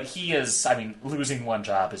 But he is, losing one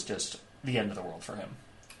job is just the end of the world for him.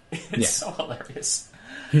 It's so hilarious.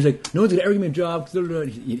 He's like, no one's gonna ever give me a job. She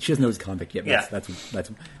doesn't know his convict yet. Yeah. That's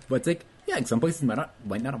but it's like, yeah, some places might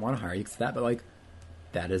not want to hire you because that, but like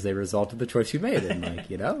that is a result of the choice you made, and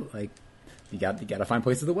like you got to find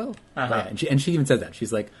places that will. Yeah, and she even says that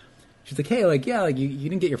she's like, hey, like yeah, like you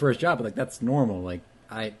didn't get your first job, but like that's normal. Like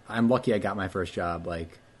I'm lucky I got my first job.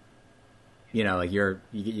 Like like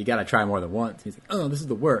you got to try more than once. He's like, oh, this is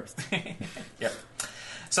the worst. Yep.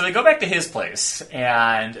 So they go back to his place,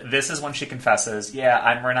 and this is when she confesses, yeah,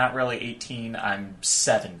 I'm not really 18, I'm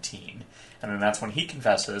 17. And then that's when he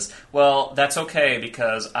confesses, well, that's okay,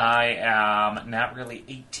 because I am not really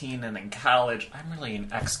 18 and in college, I'm really an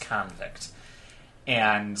ex-convict.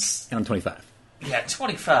 And I'm 25. Yeah,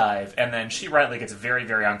 25. And then she rightly gets very,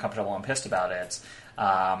 very uncomfortable and pissed about it.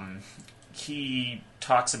 He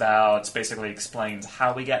talks about, basically explains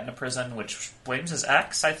how we got into prison, which blames his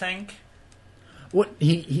ex, I think. What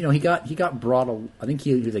he got brought. I think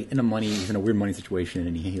he was like he's in a weird money situation,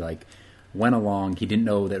 and he like went along. He didn't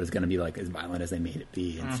know that it was going to be like as violent as they made it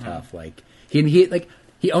be and stuff. Like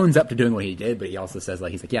he owns up to doing what he did, but he also says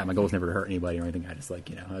like he's like, yeah, my goal was never to hurt anybody or anything. I just I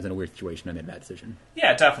was in a weird situation. I made a bad decision.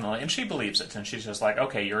 Yeah, definitely, and she believes it, and she's just like,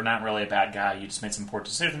 okay, you're not really a bad guy. You just made some poor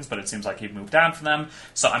decisions, but it seems like you've moved on from them.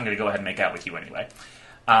 So I'm going to go ahead and make out with you anyway.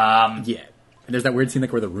 Yeah, and there's that weird scene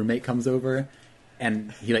like where the roommate comes over.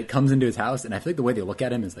 And he comes into his house, and I feel like the way they look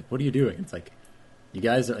at him is like, "What are you doing?" It's like, you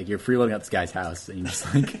guys are you're freeloading out this guy's house, and you just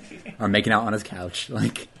are making out on his couch. No.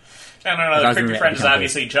 The creepy friend is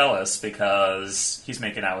obviously jealous because he's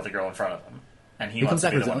making out with a girl in front of him, and he wants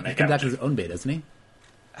to be the one to make out. He comes back to his own bay, doesn't he?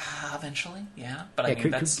 Eventually, yeah. But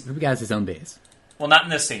that's creepy guy has his own bays. Well, not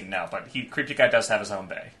in this scene, no. But creepy guy does have his own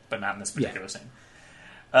bay, but not in this particular scene.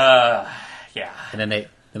 Yeah. And then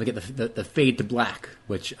we get the fade to black,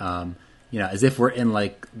 which. As if we're in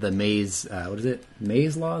like the Mays, what is it?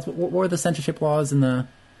 Mays laws? What were the censorship laws in the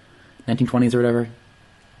 1920s or whatever?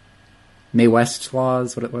 Mae West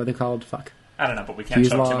laws? What are they called? Fuck. I don't know, but we can't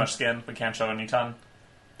show too much skin. We can't show any tongue.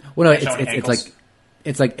 Well, no,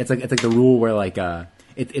 it's like the rule where like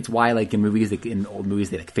it's why like in movies in old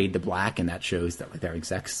movies they like fade to black and that shows that like they're having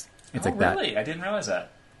sex. It's like that. Really? I didn't realize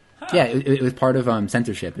that. Huh. Yeah, it was part of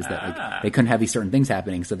censorship. Is that like, they couldn't have these certain things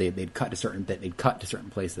happening, so they'd cut to certain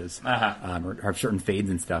places, or have certain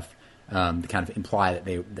fades and stuff to kind of imply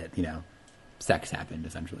that sex happened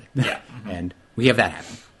essentially. Yeah, and we have that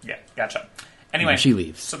happen. Yeah, gotcha. Anyway, she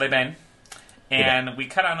leaves, so they bang, and we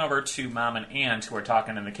cut on over to Mom and Aunt who are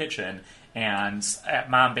talking in the kitchen, and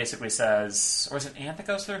Mom basically says, or is it Aunt that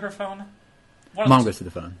goes through her phone? Mom goes through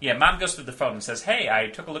the phone. Yeah, Mom goes through the phone and says, "Hey, I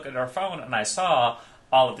took a look at our phone and I saw."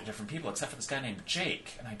 All of the different people, except for this guy named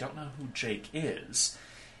Jake, and I don't know who Jake is.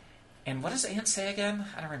 And what does Aunt say again?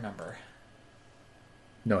 I don't remember.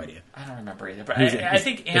 No idea. I don't remember either. But I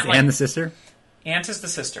think Aunt... Is Anne the sister? Aunt is the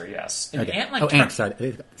sister, yes. And Okay. Aunt, like, Aunt. Sorry,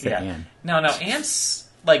 I said yeah. Anne. No, Aunt's,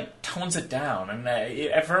 like, tones it down. And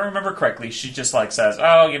if I remember correctly, she just, like, says,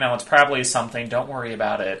 oh, it's probably something. Don't worry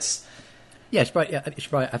about it. Yeah, she probably. I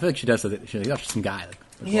feel like she does. She's like, oh, she's some guy.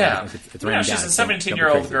 Yeah. It's a random she's guy, a so don't be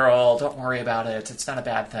 17-year-old crazy. girl. Don't worry about it. It's not a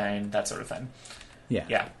bad thing. That sort of thing. Yeah.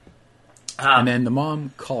 Yeah. And then the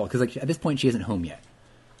mom calls because, like, at this point she isn't home yet,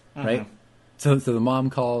 right? So the mom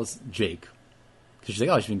calls Jake because she's like,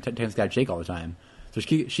 oh, she's been taking this guy Jake all the time. So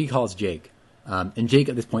she calls Jake, and Jake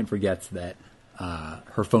at this point forgets that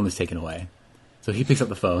her phone was taken away. So he picks up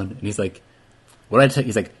the phone and he's like, "What did I tell?"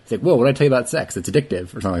 He's like, "Whoa, what did I tell you about sex? It's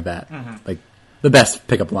addictive," or something like that. Like the best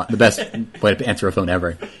pickup line, the best way to answer a phone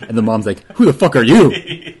ever. And the mom's like, "Who the fuck are you?"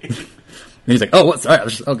 And he's like, "Oh, what? Sorry, I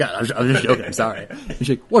was just joking. I'm sorry." And she's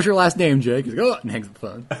like, "What's your last name, Jake?" He's like, "Oh," and hangs up the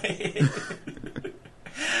phone.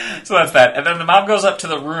 So that's that. And then the mom goes up to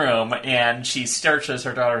the room and she searches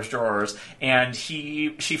her daughter's drawers, and she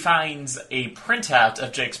finds a printout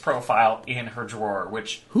of Jake's profile in her drawer.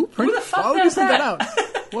 Which Who the fuck why would you does print that? that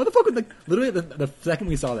out? What the fuck? Literally, the second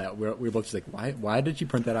we saw that, we were both just like, "Why did she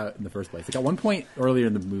print that out in the first place?" Like at one point earlier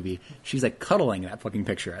in the movie, she's like cuddling that fucking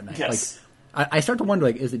picture at night. Yes. Like, I start to wonder,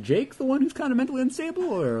 like, is it Jake the one who's kind of mentally unstable,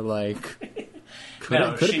 or like, could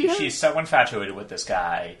it be her? She's so infatuated with this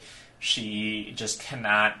guy. She just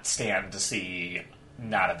cannot stand to see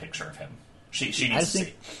not a picture of him. She needs to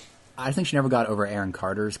see. I just think she never got over Aaron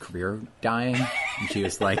Carter's career dying, and she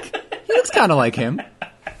was like, he looks kind of like him.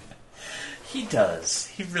 He does.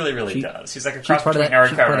 He really, really does. He's like a she's cross part of between that- Aaron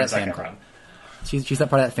she's part Carter of and that Zac fan Efron. cult. She's that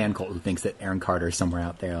part of that fan cult who thinks that Aaron Carter is somewhere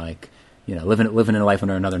out there, like, living a life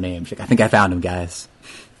under another name. She's like, I think I found him, guys.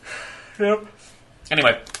 Yep.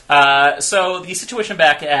 Anyway, so the situation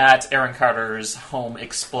back at Aaron Carter's home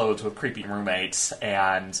explodes with creepy roommates,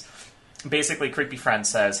 and basically creepy friend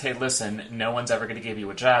says, hey, listen, no one's ever going to give you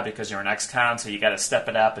a job because you're an ex-con, so you got to step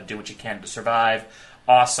it up and do what you can to survive.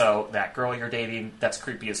 Also, that girl you're dating, that's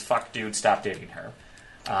creepy as fuck, dude. Stop dating her.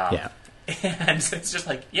 Yeah. And it's just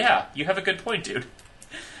like, yeah, you have a good point, dude.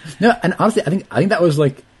 No, and honestly, I think that was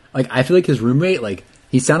like I feel like his roommate, like,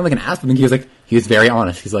 he sounded like an ass, but I think he was very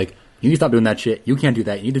honest. He's like, you need to stop doing that shit. You can't do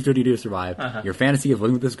that. You need to do what you do to survive. Your fantasy of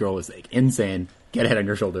living with this girl is like insane. Get a head on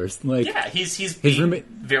your shoulders. Like, Yeah, he's being roommate-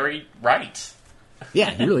 very right. yeah,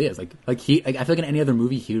 he really is. I feel like in any other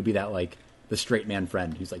movie he would be that, like, the straight man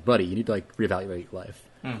friend who's like, buddy, you need to, like, reevaluate your life.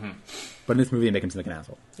 But in this movie, they make him seem like an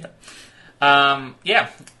asshole. Yeah.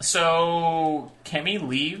 So Cammy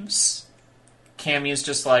leaves. Cammy's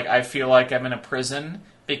just like, I feel like I'm in a prison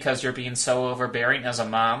because you're being so overbearing as a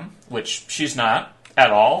mom, which she's not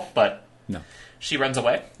at all, but No. she runs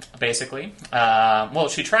away, basically. Well,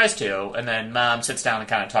 she tries to, and then mom sits down and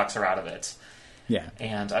kind of talks her out of it. Yeah.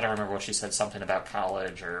 And I don't remember what she said, something about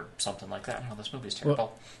college or something like that. Oh, this movie's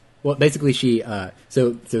terrible. Well, basically, she,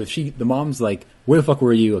 the mom's like, where the fuck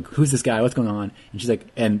were you? Like, who's this guy? What's going on? And she's like,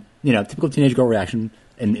 and, typical teenage girl reaction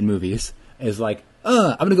in movies is like,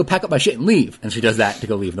 I'm gonna go pack up my shit and leave. And she does that to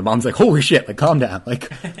go leave. And the mom's like, holy shit, like, calm down.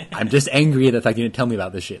 Like, I'm just angry at the fact you didn't tell me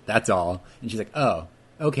about this shit. That's all. And she's like, oh,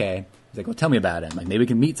 okay. He's like, well, tell me about him. Like, maybe we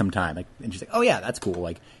can meet sometime. Like, and she's like, oh yeah, that's cool.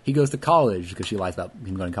 Like, he goes to college because she lies about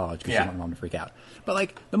him going to college because she doesn't want mom to freak out. But,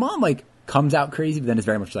 like, the mom, like, comes out crazy, but then is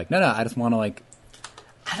very much like, no, I just want to, like,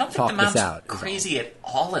 I don't think talk the this mom's out, is crazy at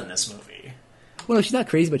all in this movie. well, no, she's not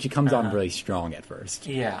crazy, but she comes on really strong at first.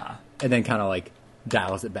 Yeah. And then kind of, like,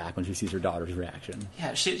 dials it back when she sees her daughter's reaction.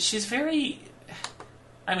 Yeah, she's very...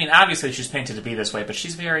 I mean, obviously she's painted to be this way, but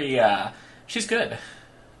she's very... she's good,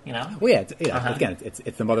 Well, yeah, again, it's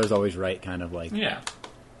the mother's always right kind of, like... Yeah.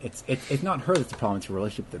 It's not her that's the problem, it's her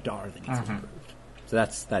relationship with her daughter that needs to be improved. So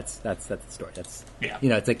that's the story. That's... Yeah.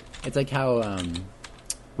 It's like how...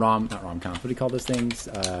 not rom-coms, what do you call those things?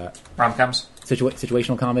 Rom-coms?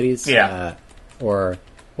 Situational comedies? Yeah. Or...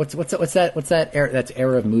 What's that era, that's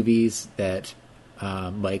era of movies that...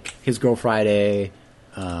 like His Girl Friday,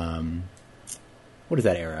 what is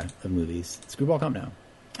that era of movies? Screwball Comp now.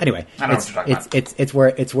 Anyway, I know what you're talking about.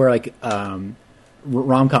 It's where like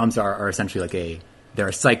rom-coms are essentially like they're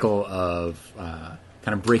a cycle of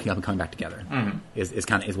kind of breaking up and coming back together.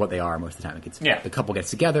 Is what they are most of the time. Like the couple gets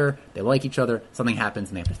together, they like each other, something happens,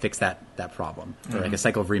 and they have to fix that problem. Or like a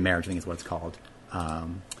cycle of remarriage, I think is what it's called.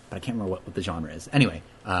 But I can't remember what the genre is. Anyway.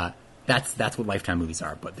 That's what Lifetime movies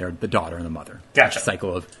are, but they're the daughter and the mother. Gotcha. A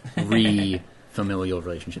cycle of familial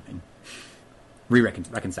relationshiping,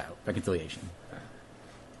 reconciliation.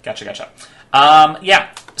 Gotcha. Yeah,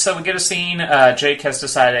 so we get a scene. Jake has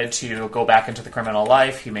decided to go back into the criminal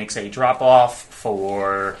life. He makes a drop-off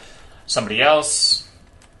for somebody else.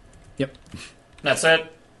 Yep. That's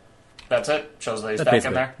it. Shows that he's That's back basically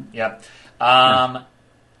in there. Yep.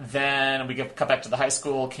 then we cut back to the high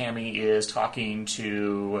school. Cammy is talking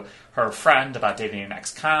to her friend about dating an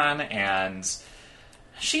ex-con, and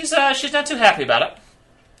she's not too happy about it.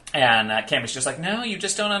 And Cammy's just like, no, you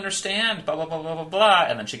just don't understand, blah, blah, blah, blah, blah, blah.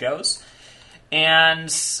 And then she goes. And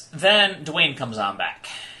then Dwayne comes on back.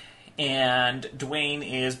 And Dwayne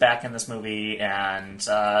is back in this movie, and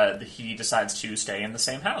he decides to stay in the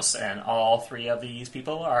same house. And all three of these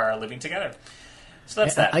people are living together. So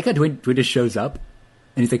that's that. I like how Dwayne just shows up,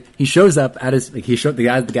 and he shows up at his, the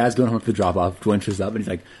guy's going home for the drop-off. Dwayne shows up, and he's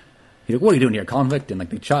like, what are you doing here, convict? And like,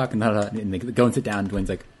 they chuck, and they go and sit down, and Dwayne's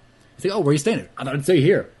like, oh, where are you staying? I thought I'd stay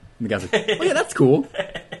here. And the guy's like, oh yeah, that's cool.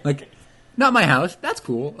 Like, not my house. That's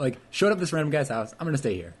cool. Like, showed up at this random guy's house. I'm gonna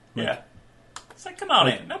stay here. Like, yeah. It's like, come on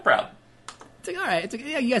in, no problem. It's like, all right. It's like,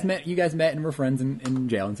 yeah, you guys met and were friends in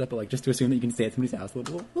jail and stuff. But like, just to assume that you can stay at somebody's house, a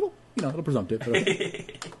little presumptive. But okay.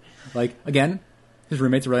 Like, again, his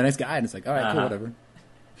roommate's a really nice guy, and it's like, all right, cool, whatever.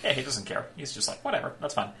 Yeah, he doesn't care. He's just like, whatever,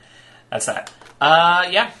 that's fine. That's that.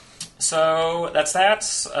 Yeah. So that's that.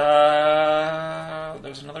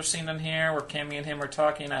 There's another scene in here where Cammy and him are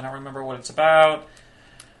talking. I don't remember what it's about.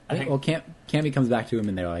 Cammy comes back to him,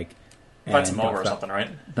 and they're like, invites him over or something, right?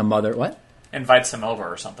 The mother, what? Invites him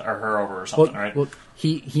over or something, or her over or something, right? Well,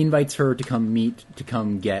 he invites her to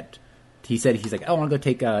come get. He said he's like, I want to go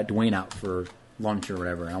take Dwayne out for lunch or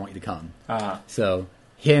whatever, and I want you to come. So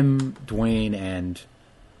him, Dwayne, and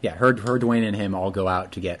her, Dwayne, and him all go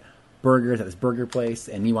out to get burgers at this burger place,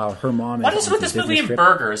 and meanwhile her mom. What is with this movie and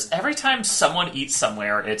burgers? Every time someone eats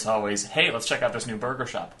somewhere, it's always, hey, let's check out this new burger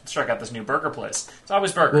shop. Let's check out this new burger place. It's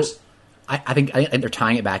always burgers. Well, I think they're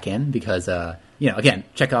tying it back in because, again,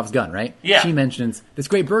 Chekhov's gun, right? Yeah. She mentions this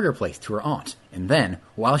great burger place to her aunt, and then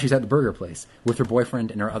while she's at the burger place with her boyfriend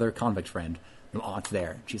and her other convict friend, the aunt's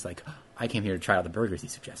there. She's like, I came here to try out the burgers he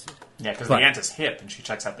suggested. Yeah, because the aunt is hip, and she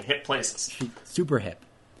checks out the hip places. She's super hip,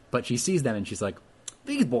 but she sees them and she's like,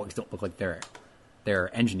 these boys don't look like they're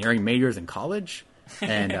engineering majors in college.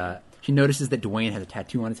 And she notices that Dwayne has a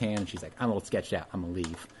tattoo on his hand, and she's like, I'm a little sketched out. I'm going to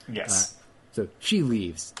leave. Yes. So she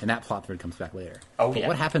leaves, and that plot thread comes back later. Oh, but yeah.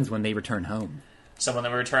 what happens when they return home? So when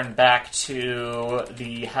they return back to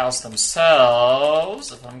the house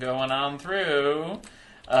themselves, if I'm going on through,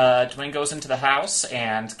 Dwayne goes into the house,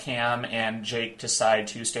 and Cam and Jake decide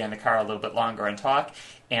to stay in the car a little bit longer and talk,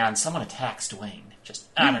 and someone attacks Dwayne, just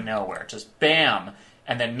out of nowhere, just bam,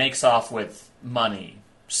 and then makes off with money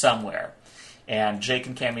somewhere. And Jake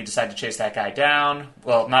and Cammy decide to chase that guy down.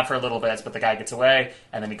 Well, not for a little bit, but the guy gets away,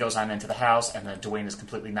 and then he goes on into the house, and then Dwayne is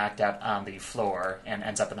completely knocked out on the floor and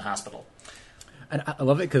ends up in the hospital. And I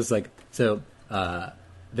love it because, he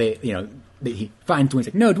finds Dwayne's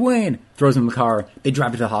like, no, Dwayne! Throws him in the car. They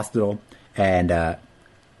drive to the hospital, and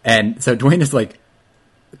so Dwayne is, like,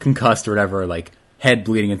 concussed or whatever, like, head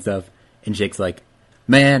bleeding and stuff, and Jake's like,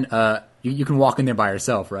 man, you can walk in there by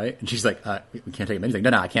yourself, right? And she's like, we can't take him in. He's like,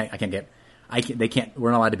 no, I can't, they can't,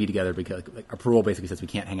 we're not allowed to be together because, like, our parole basically says we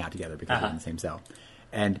can't hang out together because we're in the same cell.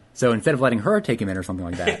 And so instead of letting her take him in or something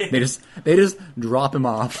like that, they just drop him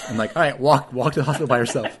off and like, all right, walk to the hospital by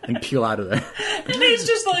yourself and peel out of there. And he's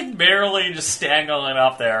just like barely just stangling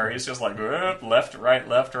up there. He's just like left,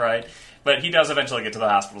 right. But he does eventually get to the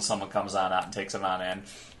hospital. Someone comes on out and takes him on in.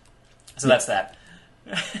 So that's that.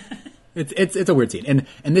 It's a weird scene,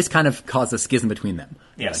 and this kind of caused a schism between them.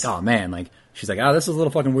 Yes. Like, oh man, like she's like, oh, this is a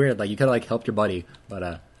little fucking weird. Like you could have like helped your buddy,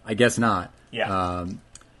 but I guess not. Yeah.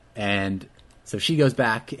 And so she goes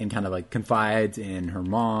back and kind of like confides in her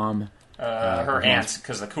mom. Her aunt,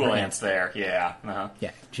 because the cool aunt's there. Yeah. Uh-huh.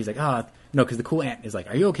 Yeah. She's like, oh no, because the cool aunt is like,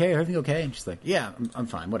 are you okay? Everything okay? And she's like, yeah, I'm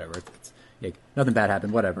fine. Whatever. It's like, nothing bad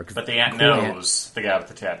happened. Whatever. But the aunt knows the guy with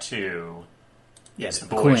the tattoo. Yes, the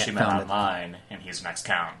boy she met online, and he's an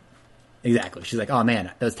ex-con. Exactly. She's like, oh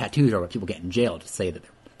man, those tattoos are what people get in jail to say that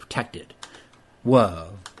they're protected.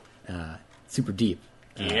 Whoa. Super deep.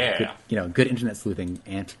 Yeah. Good internet sleuthing,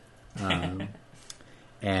 aunt.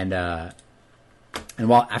 And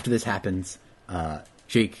while after this happens,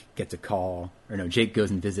 Jake gets a call, Jake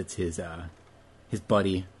goes and visits his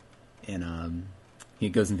buddy, and he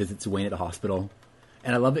goes and visits Wayne at the hospital.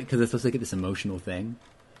 And I love it because it's supposed to get this emotional thing,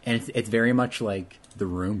 and it's very much like The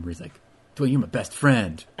Room, where he's like, "Dwayne, you're my best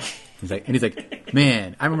friend." He's like,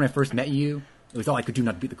 man, I remember when I first met you, it was all I could do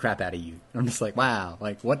not to beat the crap out of you. And I'm just like, wow,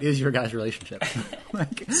 like, what is your guys' relationship?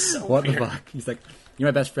 Like, so what weird. the fuck? He's like, you're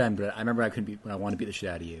my best friend, but I remember I wanted to beat the shit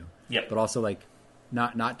out of you. Yep. But also, like,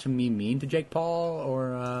 not to be mean to Jake Paul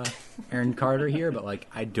or Aaron Carter here, but, like,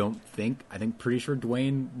 I think pretty sure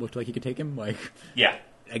Dwayne looked like he could take him. Like, yeah.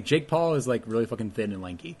 Like, Jake Paul is, like, really fucking thin and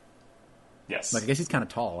lanky. Yes. Like, I guess he's kind of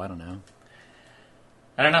tall. I don't know.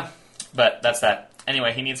 I don't know. But that's that.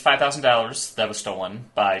 Anyway, he needs $5,000 that was stolen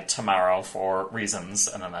by tomorrow for reasons,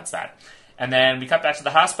 and then that's that. And then we cut back to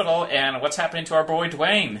the hospital, and what's happening to our boy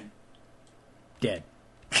Dwayne? Dead.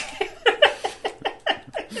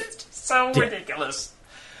 It's just so ridiculous.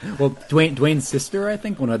 Well, Dwayne's sister, I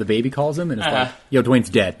think, when the baby calls him, and it's like, yo, Dwayne's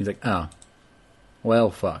dead. He's like, oh. Well,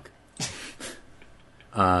 fuck.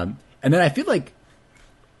 And then I feel like,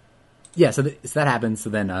 yeah, so that happens. So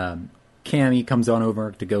then Cammy comes on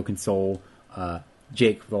over to go console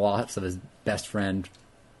Jake for the loss of his best friend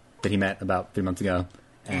that he met about 3 months ago.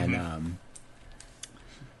 And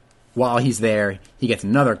while he's there, he gets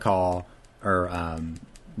another call, or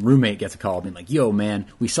roommate gets a call being like, yo, man,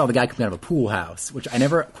 we saw the guy coming out of a pool house, which I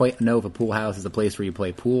never quite know if a pool house is a place where you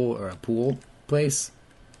play pool or a pool place.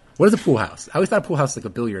 What is a pool house? I always thought a pool house was like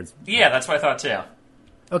a billiards. Yeah, that's what I thought too.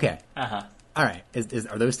 Okay. Uh-huh. All right.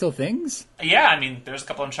 Are those still things? Yeah, I mean, there's a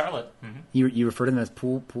couple in Charlotte. Mm-hmm. You refer to them as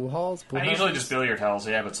pool halls? Pool houses? Usually just billiard halls,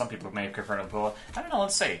 yeah, but some people may refer to pool. I don't know,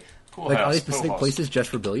 let's see. Pool like, house. are they specific pool places just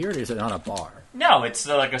for billiard, or is it not a bar? No, it's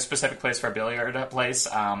like a specific place for a billiard place.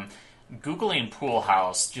 Googling pool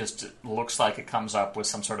house just looks like it comes up with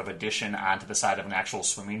some sort of addition onto the side of an actual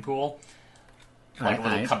swimming pool. Like a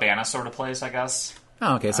little cabana sort of place, I guess.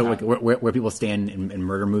 Oh, okay. So like where people stand in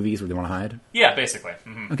murder movies where they want to hide? Yeah, basically.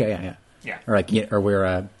 Mm-hmm. Okay, yeah. Yeah. Or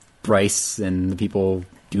where Bryce and the people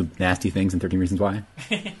do nasty things in 13 Reasons Why.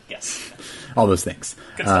 Yes. All those things.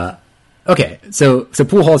 Good stuff. Okay, so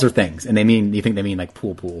pool halls are things, and you think they mean like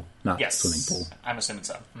pool, not swimming pool? I'm assuming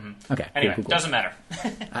so. Mm-hmm. Okay. Anyway, cool. Doesn't matter.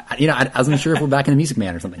 I wasn't sure if we're back in the Music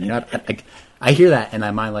Man or something. I hear that, and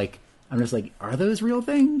I'm just like, are those real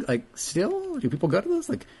things? Like, still, do people go to those?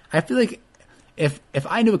 Like, I feel like if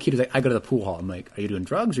I knew a kid who's like, I go to the pool hall, I'm like, are you doing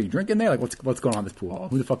drugs? Are you drinking there? Like, what's going on in this pool hall?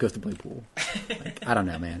 Who the fuck goes to play pool? Like, I don't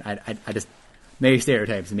know, man. I just maybe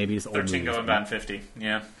stereotypes and maybe just old 13 movies. going bad 50.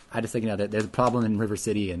 Yeah. I just think that there's a problem in River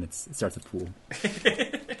City, and it starts with pool.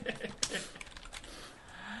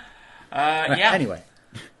 Yeah. Anyway,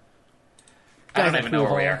 I don't even know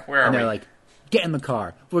where we are. Where are and we? they're like, get in the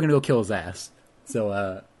car. We're gonna go kill his ass.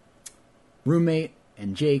 So, roommate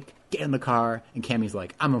and Jake get in the car, and Cammy's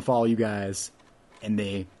like, I'm gonna follow you guys. And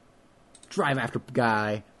they drive after the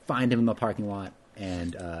guy, find him in the parking lot,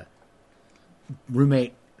 and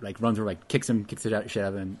roommate runs over, kicks the shit out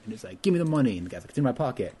of him, and he's like, give me the money. And the guy's like, it's in my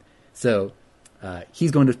pocket. So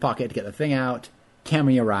he's going to his pocket to get the thing out.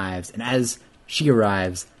 Cammy arrives, and as she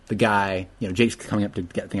arrives, the guy, Jake's coming up to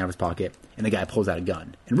get the thing out of his pocket, and the guy pulls out a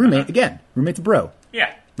gun. And roommate's a bro.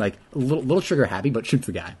 Yeah. Like, a little trigger happy, but shoots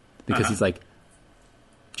the guy. Because he's like,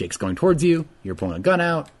 Jake's going towards you, you're pulling a gun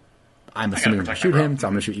out, I'm assuming I'm going to shoot him, so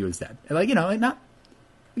I'm going to shoot you instead.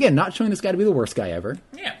 And not showing this guy to be the worst guy ever.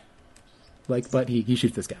 Yeah. But he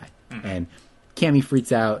shoots this guy. Mm-hmm. And Cammy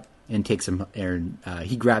freaks out and takes him, and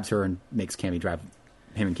he grabs her and makes Cammy drive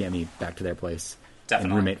him and Cammy back to their place. Definitely.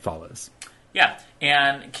 And roommate follows. Yeah,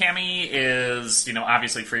 and Cammy is,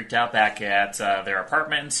 obviously freaked out back at their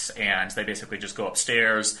apartment, and they basically just go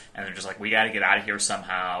upstairs, and they're just like, we gotta get out of here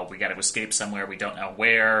somehow, we gotta escape somewhere, we don't know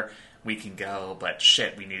where we can go, but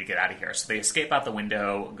shit, we need to get out of here. So they escape out the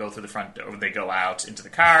window, go through the front door, they go out into the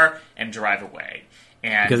car, and drive away.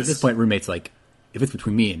 And because at this point, roommate's like, if it's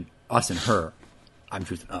between me and us and her, I'm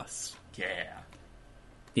choosing us. Yeah.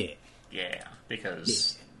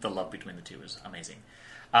 Because the love between the two is amazing.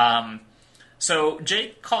 So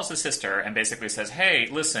Jake calls his sister and basically says, hey,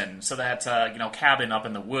 listen, so that, cabin up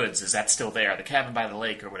in the woods, is that still there? The cabin by the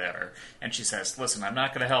lake or whatever. And she says, listen, I'm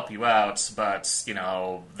not going to help you out, but,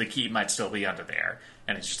 the key might still be under there.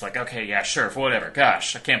 And he's just like, okay, yeah, sure, whatever.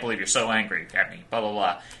 Gosh, I can't believe you're so angry at me, blah, blah,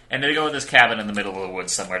 blah. And they go to this cabin in the middle of the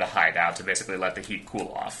woods somewhere to hide out to basically let the heat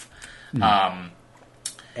cool off. Mm.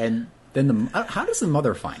 And then how does the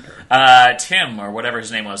mother find her? Tim, or whatever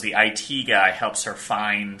his name was, the IT guy, helps her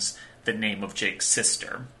find the name of Jake's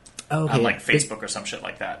sister. Oh, okay. On Facebook or some shit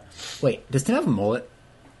like that. Wait, does Tim have a mullet?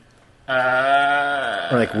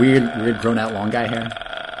 Or weird grown out long guy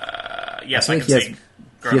hair? Yes, I can see.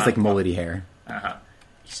 He has mullety hair. Uh-huh.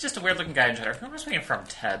 He's just a weird looking guy in general. Who reminds me from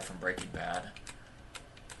Ted from Breaking Bad?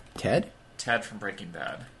 Ted? Ted from Breaking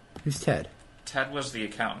Bad. Who's Ted? Ted was the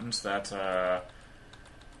accountant that,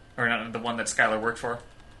 or not, the one that Skylar worked for.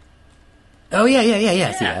 Oh, yeah,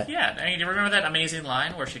 I see that. Yeah, I mean, do you remember that amazing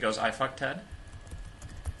line where she goes, I fuck Ted?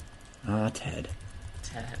 Ted.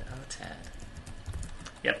 Ted.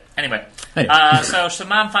 Yep. Anyway. So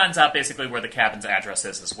mom finds out basically where the cabin's address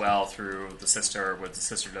is as well through the sister, where the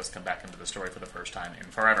sister does come back into the story for the first time in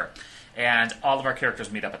forever. And all of our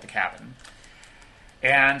characters meet up at the cabin.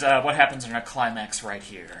 And what happens in our climax right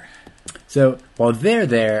here? So while they're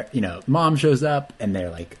there, mom shows up and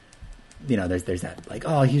they're there's that like,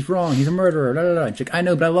 oh, he's wrong, he's a murderer, blah, blah, blah. And she's like, I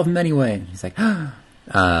know, but I love him anyway. And he's like,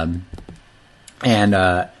 and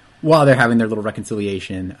while they're having their little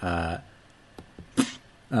reconciliation,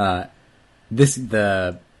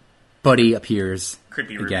 the buddy appears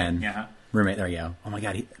Creepy again. roommate. Yeah. Roommate, there you go. Oh my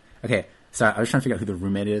god. Okay, sorry, I was trying to figure out who the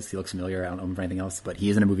roommate is. He looks familiar. I don't know him for anything else, but he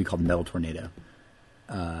is in a movie called Metal Tornado,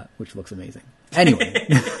 which looks amazing. Anyway,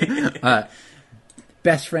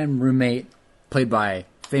 best friend roommate, played by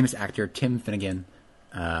famous actor Tim Finnegan,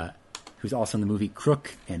 who's also in the movie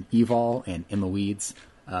Crook and Evol and Emma Weeds,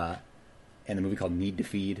 and the movie called Need to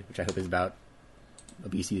Feed, which I hope is about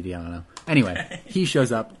obesity. I don't know. Anyway, he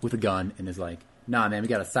shows up with a gun and is like, "Nah, man, we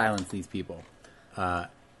gotta silence these people,"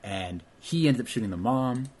 and he ends up shooting the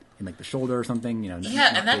mom in like the shoulder or something.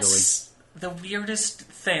 Yeah, and that's the weirdest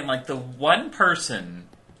thing. Like the one person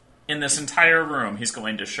in this entire room he's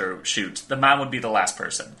going to shoot, the mom would be the last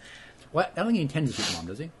person. What? I don't think he intends to shoot the mom,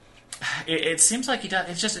 does he? It seems like he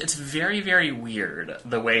does. It's very, very weird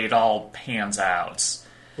the way it all pans out.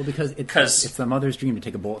 Well, because it's the mother's dream to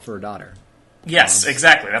take a bullet for her daughter. Yes,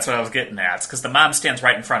 exactly. That's what I was getting at. Because the mom stands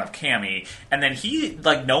right in front of Cammy, and then he,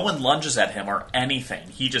 like, no one lunges at him or anything.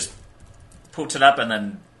 He just puts it up and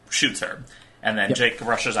then shoots her. And then Jake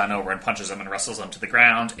rushes on over and punches him and wrestles him to the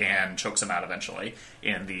ground and chokes him out eventually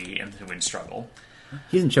in the ensuing struggle.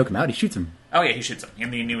 He doesn't choke him out; he shoots him. Oh yeah, he shoots him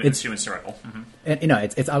in the ensuing struggle. Mm-hmm. And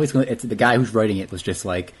it's obviously it's the guy who's writing it was just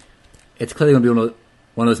like, it's clearly going to be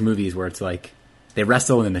one of those movies where it's like they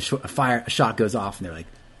wrestle and then a shot goes off and they're like,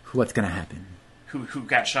 what's going to happen? Who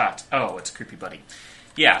got shot? Oh, it's a creepy buddy.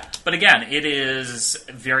 Yeah, but again, it is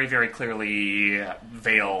very, very clearly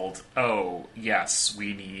veiled. Oh, yes,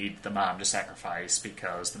 we need the mom to sacrifice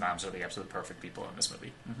because the moms are the absolute perfect people in this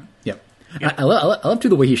movie. Mm-hmm. Yep. I love too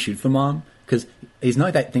the way he shoots the mom, because he's not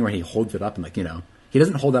like that thing where he holds it up and like, he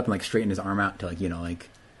doesn't hold up and like straighten his arm out to like, like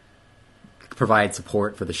provide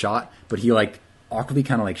support for the shot, but he like awkwardly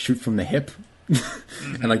kind of like shoots from the hip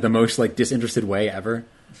in like the most like disinterested way ever.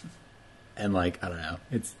 And like, I don't know,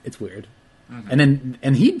 it's weird. Mm-hmm.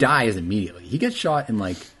 And he dies immediately. He gets shot in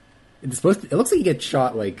like, it looks like he gets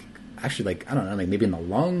shot like, actually like, I don't know, like maybe in the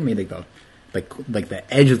lung, maybe like the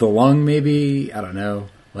edge of the lung, maybe, I don't know.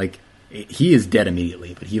 Like, he is dead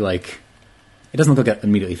immediately, but he like, it doesn't look like an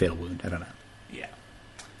immediately fatal wound. I don't know. Yeah.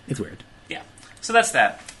 It's weird. Yeah. So that's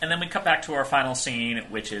that. And then we cut back to our final scene,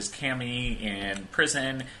 which is Cammy in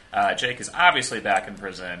prison. Jake is obviously back in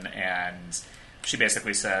prison, and she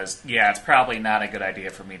basically says, yeah, it's probably not a good idea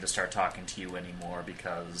for me to start talking to you anymore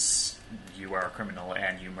because you are a criminal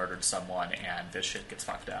and you murdered someone and this shit gets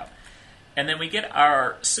fucked up. And then we get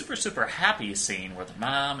our super, super happy scene where the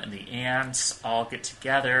mom and the aunts all get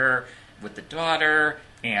together with the daughter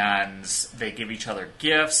and they give each other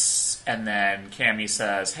gifts. And then Cammy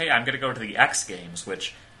says, hey, I'm going to go to the X Games,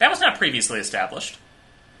 which that was not previously established.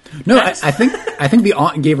 No, I think the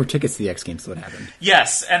aunt gave her tickets to the X Games. Is what happened.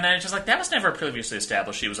 Yes, and then it's just like that was never previously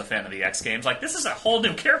established. She was a fan of the X Games. Like this is a whole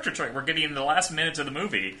new character trait we're getting in the last minutes of the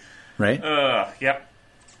movie. Right. Yep.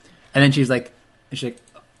 And then she's like,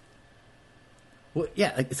 well,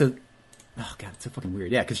 yeah, like so. Oh god, it's so fucking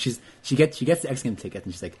weird. Yeah, because she gets the X Games ticket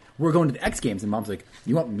and she's like, we're going to the X Games, and mom's like,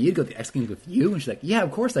 you want me to go to the X Games with you? And she's like, yeah,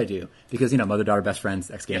 of course I do, because mother daughter best friends,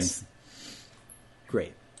 X Games. Yes.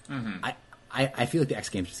 Great. Mm-hmm. I feel like the X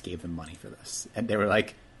Games just gave them money for this, and they were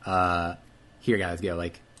like, "Here, guys, go.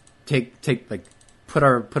 Like, take like put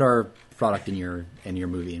our product in your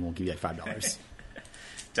movie, and we'll give you like $5."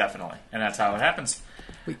 Definitely, and that's how it happens.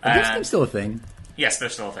 Wait, are X Games still a thing? Yes, they're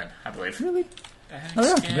still a thing, I believe. Really?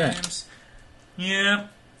 X Games. Yeah,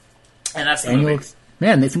 and that's the annual movie.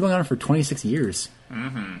 Man, it's been going on for 26 years.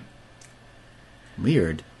 Mm-hmm.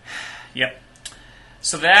 Weird. Yep.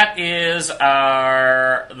 So that is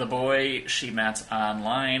our The Boy She Met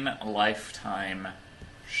Online Lifetime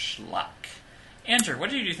schlock. Andrew, what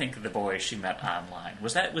did you think of The Boy She Met Online?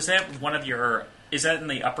 Was that one of your... Is that in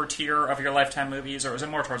the upper tier of your Lifetime movies, or is it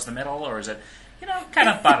more towards the middle, or is it, kind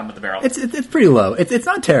of bottom of the barrel? It's pretty low. It's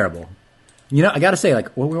not terrible. I gotta say,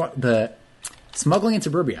 like, the Smuggling in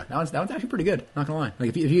Suburbia, that one's actually pretty good. Not gonna lie.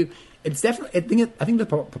 Like, if you it's definitely... I think the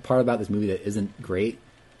part about this movie that isn't great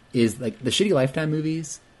is like the shitty Lifetime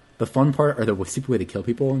movies. The fun part are the stupid way they kill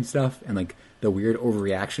people and stuff, and like the weird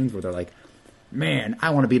overreactions where they're like, "Man, I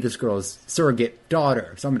want to be this girl's surrogate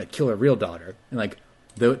daughter, so I'm going to kill her real daughter," and like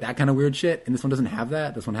that kind of weird shit. And this one doesn't have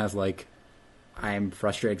that. This one has like, I'm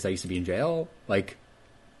frustrated because I used to be in jail. Like,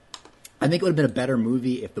 I think it would have been a better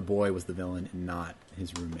movie if the boy was the villain and not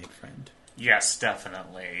his roommate friend. Yes,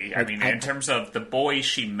 definitely. I mean, in terms of the boy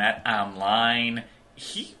she met online,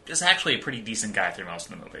 he is actually a pretty decent guy through most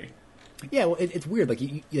of the movie. Yeah, well, it's weird. Like,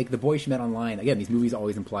 like The Boy She Met Online. Again, these movies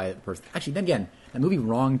always imply that the person. Actually, then again, that movie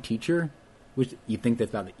Wrong Teacher, which you think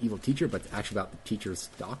that's about the evil teacher, but it's actually about the teacher's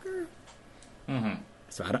stalker. Mm-hmm.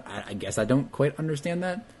 So I guess I don't quite understand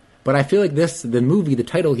that. But I feel like the movie, the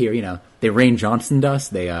title here, they Rain Johnson'd us,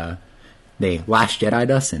 they Last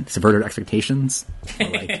Jedi'd us, and subverted expectations.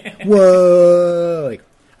 Like, whoa! Like,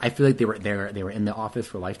 I feel like they were in the office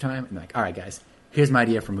for Lifetime, and they're like, all right, guys, here's my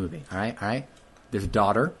idea for a movie. All right. There's a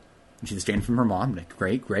daughter, and she's estranged from her mom. Like,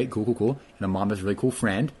 great, cool. And the mom has a really cool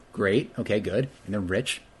friend. Great, okay, good. And they're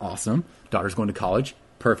rich, awesome. Daughter's going to college,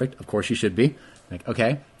 perfect. Of course she should be. Like,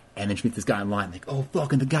 okay. And then she meets this guy online, like, oh,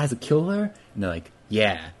 fuck, and the guy's a killer? And they're like,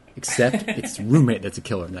 yeah, except it's roommate that's a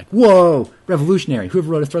killer. And they're like, whoa, revolutionary.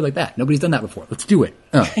 Whoever wrote a story like that? Nobody's done that before. Let's do it.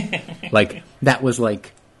 Like, that was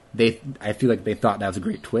like, I feel like they thought that was a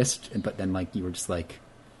great twist, but then, like, you were just like,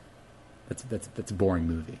 that's a boring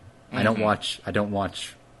movie. Mm-hmm. I don't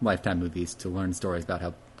watch Lifetime movies to learn stories about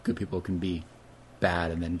how good people can be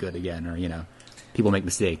bad and then good again, or, people make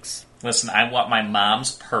mistakes. Listen, I want my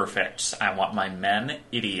moms perfect. I want my men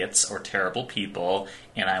idiots or terrible people,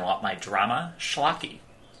 and I want my drama schlocky.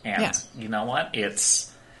 And You know what?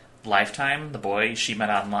 It's Lifetime, The Boy She Met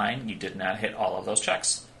Online. You did not hit all of those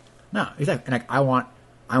checks. No, exactly. And I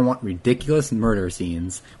want ridiculous murder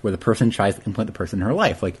scenes where the person tries to implant the person in her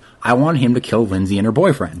life. Like, I want him to kill Lindsay and her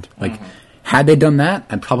boyfriend. Like, had they done that,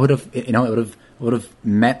 I probably it would have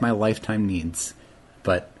met my Lifetime needs.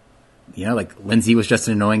 But, like, Lindsay was just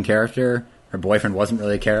an annoying character. Her boyfriend wasn't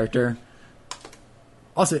really a character.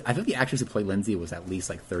 Also, I think the actress who played Lindsay was at least,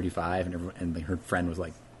 like, 35, and her friend was,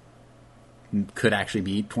 like, could actually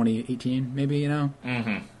be 2018, maybe,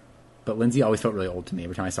 Mm-hmm. But Lindsay always felt really old to me.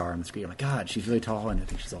 Every time I saw her on the screen, I'm like, God, she's really tall, and I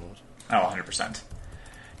think she's old. Oh, 100%.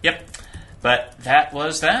 Yep. But that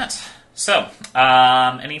was that. So,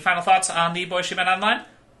 any final thoughts on The Boy She Met Online?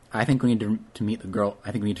 I think we need to meet the girl.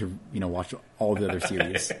 I think we need to, watch all the other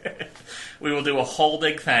series. We will do a whole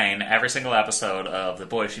big thing every single episode of The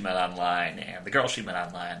Boy She Met Online and The Girl She Met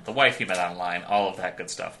Online, The Wife She Met Online, all of that good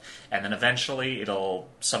stuff. And then eventually it'll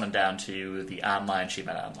summon down to The Online She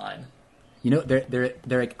Met Online. They're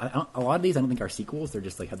like, a lot of these I don't think are sequels. They're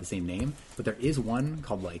just like have the same name. But there is one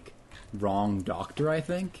called like Wrong Doctor, I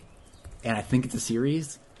think, and I think it's a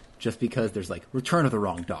series just because there's like Return of the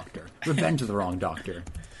Wrong Doctor, Revenge of the Wrong Doctor,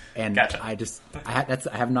 and gotcha. I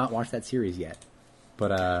have not watched that series yet,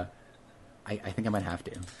 but I think I might have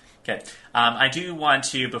to. Okay. I do want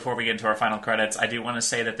to, before we get into our final credits, I do want to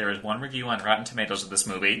say that there is one review on Rotten Tomatoes of this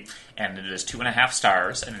movie, and it is 2.5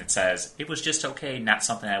 stars, and it says, it was just okay, not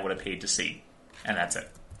something I would have paid to see. And that's it.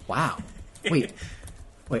 Wow. Wait,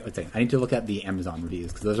 let's see. I need to look at the Amazon reviews,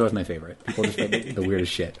 because those are always my favorite. People just write the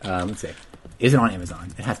weirdest shit. Let's see. Is it on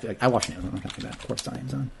Amazon? It has to be. I watch it on Amazon. Of course it's on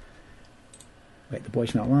Amazon. Wait, The Boy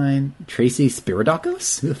She Met Online. Tracy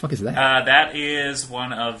Spiridakos? Who the fuck is that? That is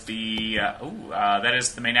one of the... that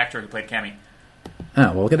is the main actor who played Cammy.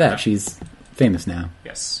 Oh, well, look at that. She's famous now.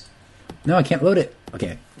 Yes. No, I can't load it.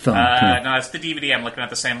 Okay, film. No, it's the DVD. I'm looking at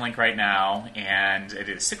the same link right now, and it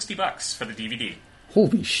is $60 for the DVD.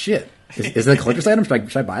 Holy shit. Is it a collector's item?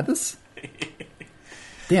 Should I buy this?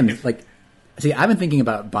 Damn, like... See, I've been thinking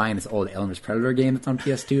about buying this old Alien vs. Predator game that's on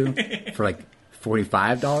PS2 for, like,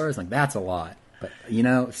 $45. Like, that's a lot. But,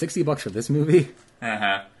 $60 for this movie?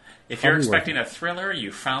 Uh-huh. If you're expecting a thriller,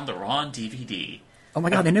 you found the wrong DVD. Oh my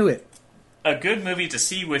god, I knew it. A good movie to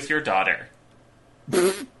see with your daughter.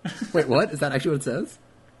 Wait, what? Is that actually what it says?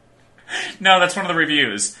 No, that's one of the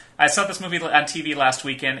reviews. I saw this movie on TV last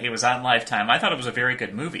weekend. It was on Lifetime. I thought it was a very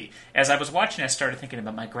good movie. As I was watching, I started thinking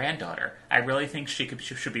about my granddaughter. I really think she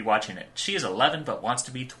should be watching it. She is 11 but wants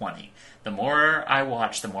to be 20. The more I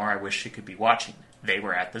watch, the more I wish she could be watching. They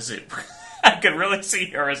were at the zoo. I could really see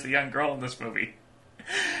her as the young girl in this movie.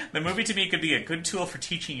 The movie to me could be a good tool for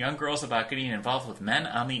teaching young girls about getting involved with men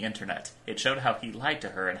on the internet. It showed how he lied to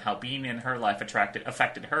her and how being in her life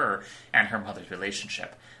affected her and her mother's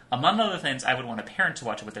relationship. Among other things, I would want a parent to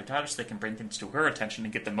watch it with their daughter so they can bring things to her attention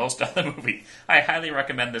and get the most out of the movie. I highly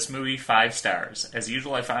recommend this movie, 5 stars. As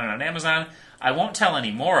usual, I found it on Amazon. I won't tell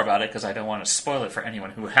any more about it because I don't want to spoil it for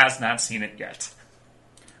anyone who has not seen it yet.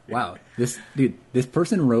 Wow.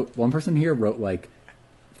 One person here wrote like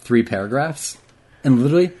 3 paragraphs, and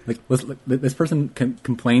literally, like, this person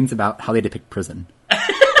complains about how they depict prison.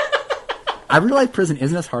 I realize prison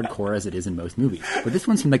isn't as hardcore as it is in most movies, but this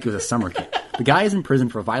one seemed like it was a summer camp. The guy is in prison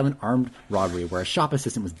for a violent armed robbery where a shop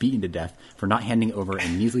assistant was beaten to death for not handing over a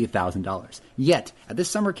measly $1,000. Yet, at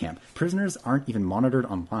this summer camp, prisoners aren't even monitored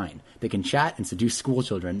online. They can chat and seduce school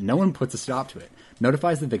children. No one puts a stop to it,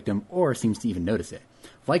 notifies the victim, or seems to even notice it.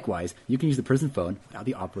 Likewise, you can use the prison phone without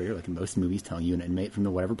the operator, like in most movies, telling you an inmate from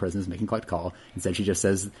the whatever prison is making a collect call. Instead, she just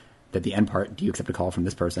says that the end part, do you accept a call from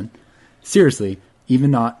this person? Seriously,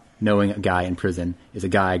 even not knowing a guy in prison is a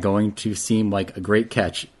guy going to seem like a great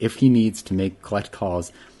catch if he needs to collect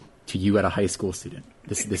calls to you at a high school student.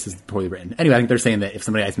 This is poorly written. Anyway, I think they're saying that if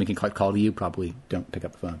somebody is making a collect call to you, probably don't pick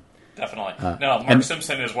up the phone. Definitely. No, Mark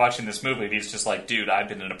Simpson is watching this movie and he's just like, dude, I've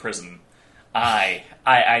been in a prison. I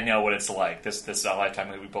know what it's like. This Lifetime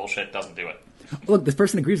movie bullshit doesn't do it. Look, this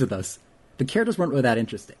person agrees with us. The characters weren't really that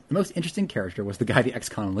interesting. The most interesting character was the guy the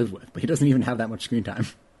ex-con lived with, but he doesn't even have that much screen time.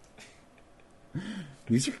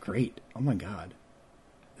 These are great. Oh my god.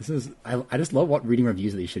 I just love reading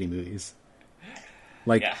reviews of these shitty movies.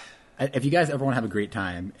 Like, yeah. If you guys ever want to have a great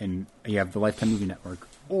time and you have the Lifetime Movie Network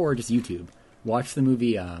or just YouTube, watch the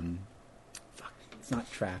movie, it's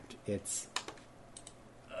not Trapped. It's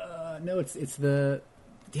the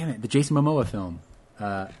Jason Momoa film.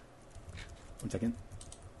 One second.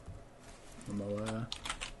 Momoa.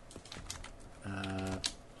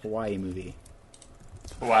 Hawaii movie.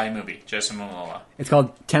 Jason Momoa. It's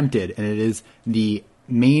called Tempted, and it is the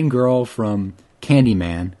main girl from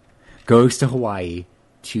Candyman goes to Hawaii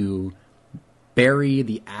to bury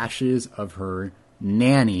the ashes of her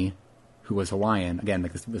nanny, who was Hawaiian. Again,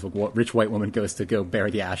 like this rich white woman goes to go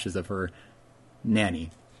bury the ashes of her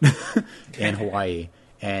nanny in Hawaii,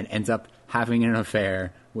 and ends up having an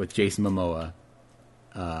affair with Jason Momoa.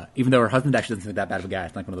 Even though her husband actually doesn't think that bad of a guy.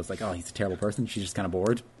 It's like one of those like, oh, he's a terrible person. She's just kind of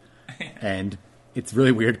bored. And it's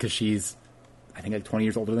really weird because she's, I think, like 20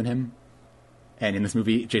 years older than him. And in this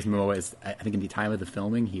movie, Jason Momoa is, I think in the time of the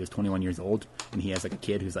filming, he was 21 years old. And he has like a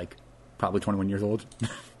kid who's like probably 21 years old.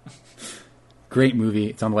 Great movie.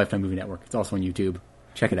 It's on the Lifetime Movie Network. It's also on YouTube.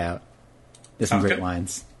 Check it out. There's some great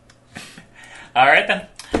lines. All right, then.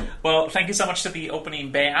 Well, thank you so much to the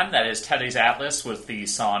opening band. That is Teddy's Atlas with the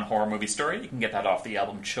song Horror Movie Story. You can get that off the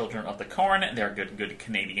album Children of the Corn. They're good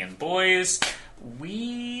Canadian boys.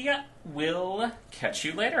 We will catch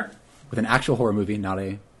you later. With an actual horror movie, not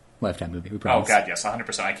a Lifetime movie, we promise. Oh, God, yes,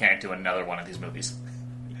 100%. I can't do another one of these movies.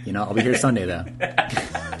 You know, I'll be here Sunday, though.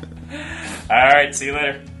 All right, see you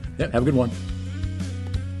later. Yep, have a good one.